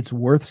 It's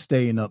worth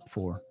staying up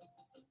for.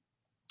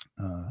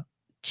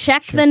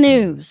 Check the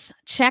news.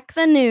 Check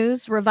the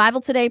news.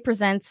 Revival Today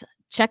presents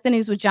Check the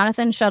News with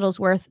Jonathan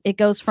Shuttlesworth. It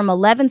goes from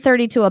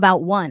 11:30 to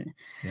about 1.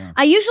 Yeah.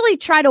 I usually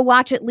try to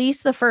watch at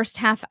least the first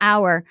half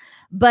hour,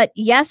 but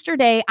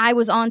yesterday I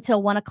was on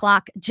till 1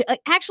 o'clock.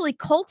 Actually,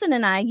 Colton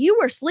and I, you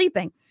were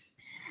sleeping.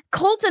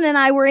 Colton and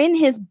I were in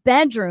his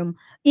bedroom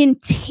in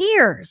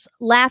tears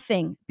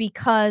laughing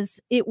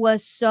because it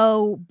was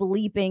so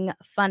bleeping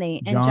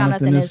funny. And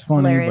Jonathan is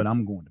funny, hilarious. But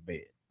I'm going to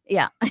bed.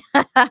 Yeah.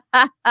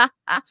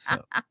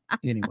 So,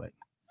 anyway.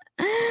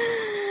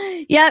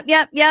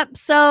 Yep.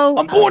 So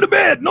I'm going to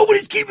bed.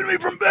 Nobody's keeping me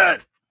from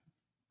bed.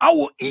 I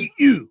will eat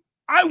you.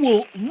 I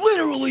will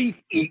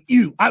literally eat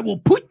you. I will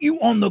put you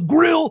on the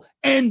grill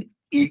and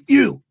eat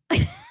you.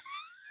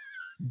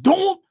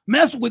 Don't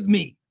mess with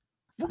me.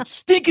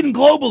 Stinking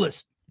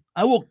globalist.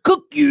 I will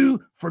cook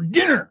you for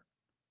dinner.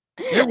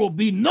 There will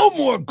be no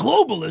more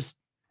globalists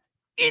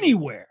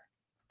anywhere.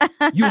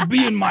 You'll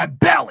be in my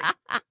belly.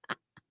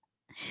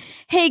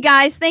 Hey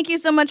guys, thank you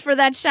so much for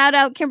that shout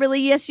out, Kimberly.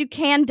 Yes, you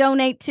can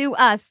donate to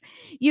us.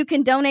 You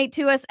can donate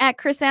to us at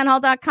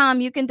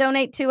chrisanhall.com. You can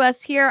donate to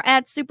us here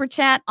at Super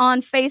Chat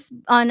on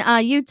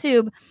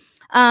YouTube.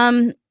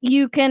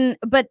 You can,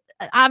 but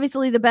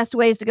obviously the best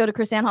way is to go to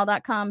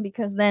chrisanhall.com,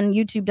 because then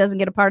YouTube doesn't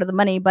get a part of the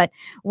money. But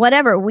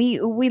whatever, we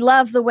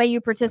love the way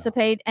you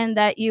participate and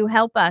that you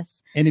help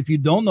us. And if you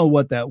don't know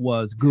what that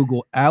was,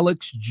 Google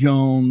Alex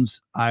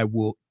Jones, I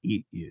will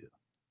eat you.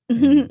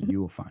 And you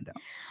will find out.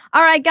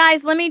 All right,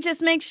 guys, let me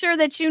just make sure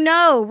that you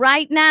know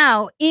right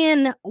now,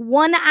 in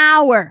 1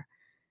 hour,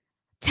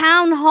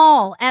 town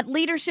hall at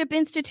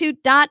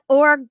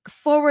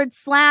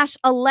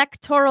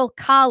leadershipinstitute.org/electoral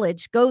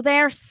college. Go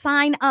there,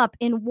 sign up.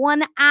 In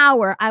 1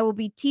 hour, I will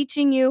be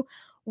teaching you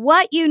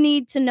what you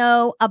need to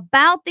know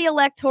about the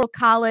Electoral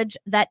College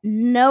that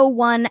no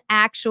one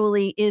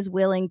actually is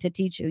willing to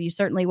teach you. You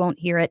certainly won't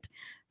hear it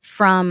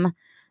from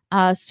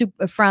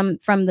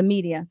the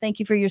media. Thank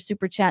you for your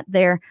super chat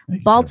there.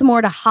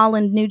 Baltimore to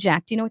Holland, New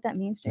Jack. Do you know what that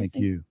means, Jason?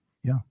 Thank you.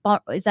 Yeah.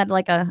 Is that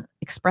like a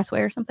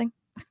expressway or something?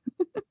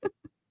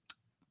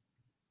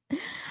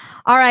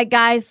 All right,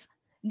 guys.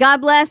 God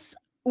bless.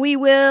 We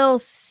will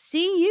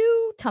see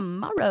you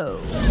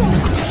tomorrow.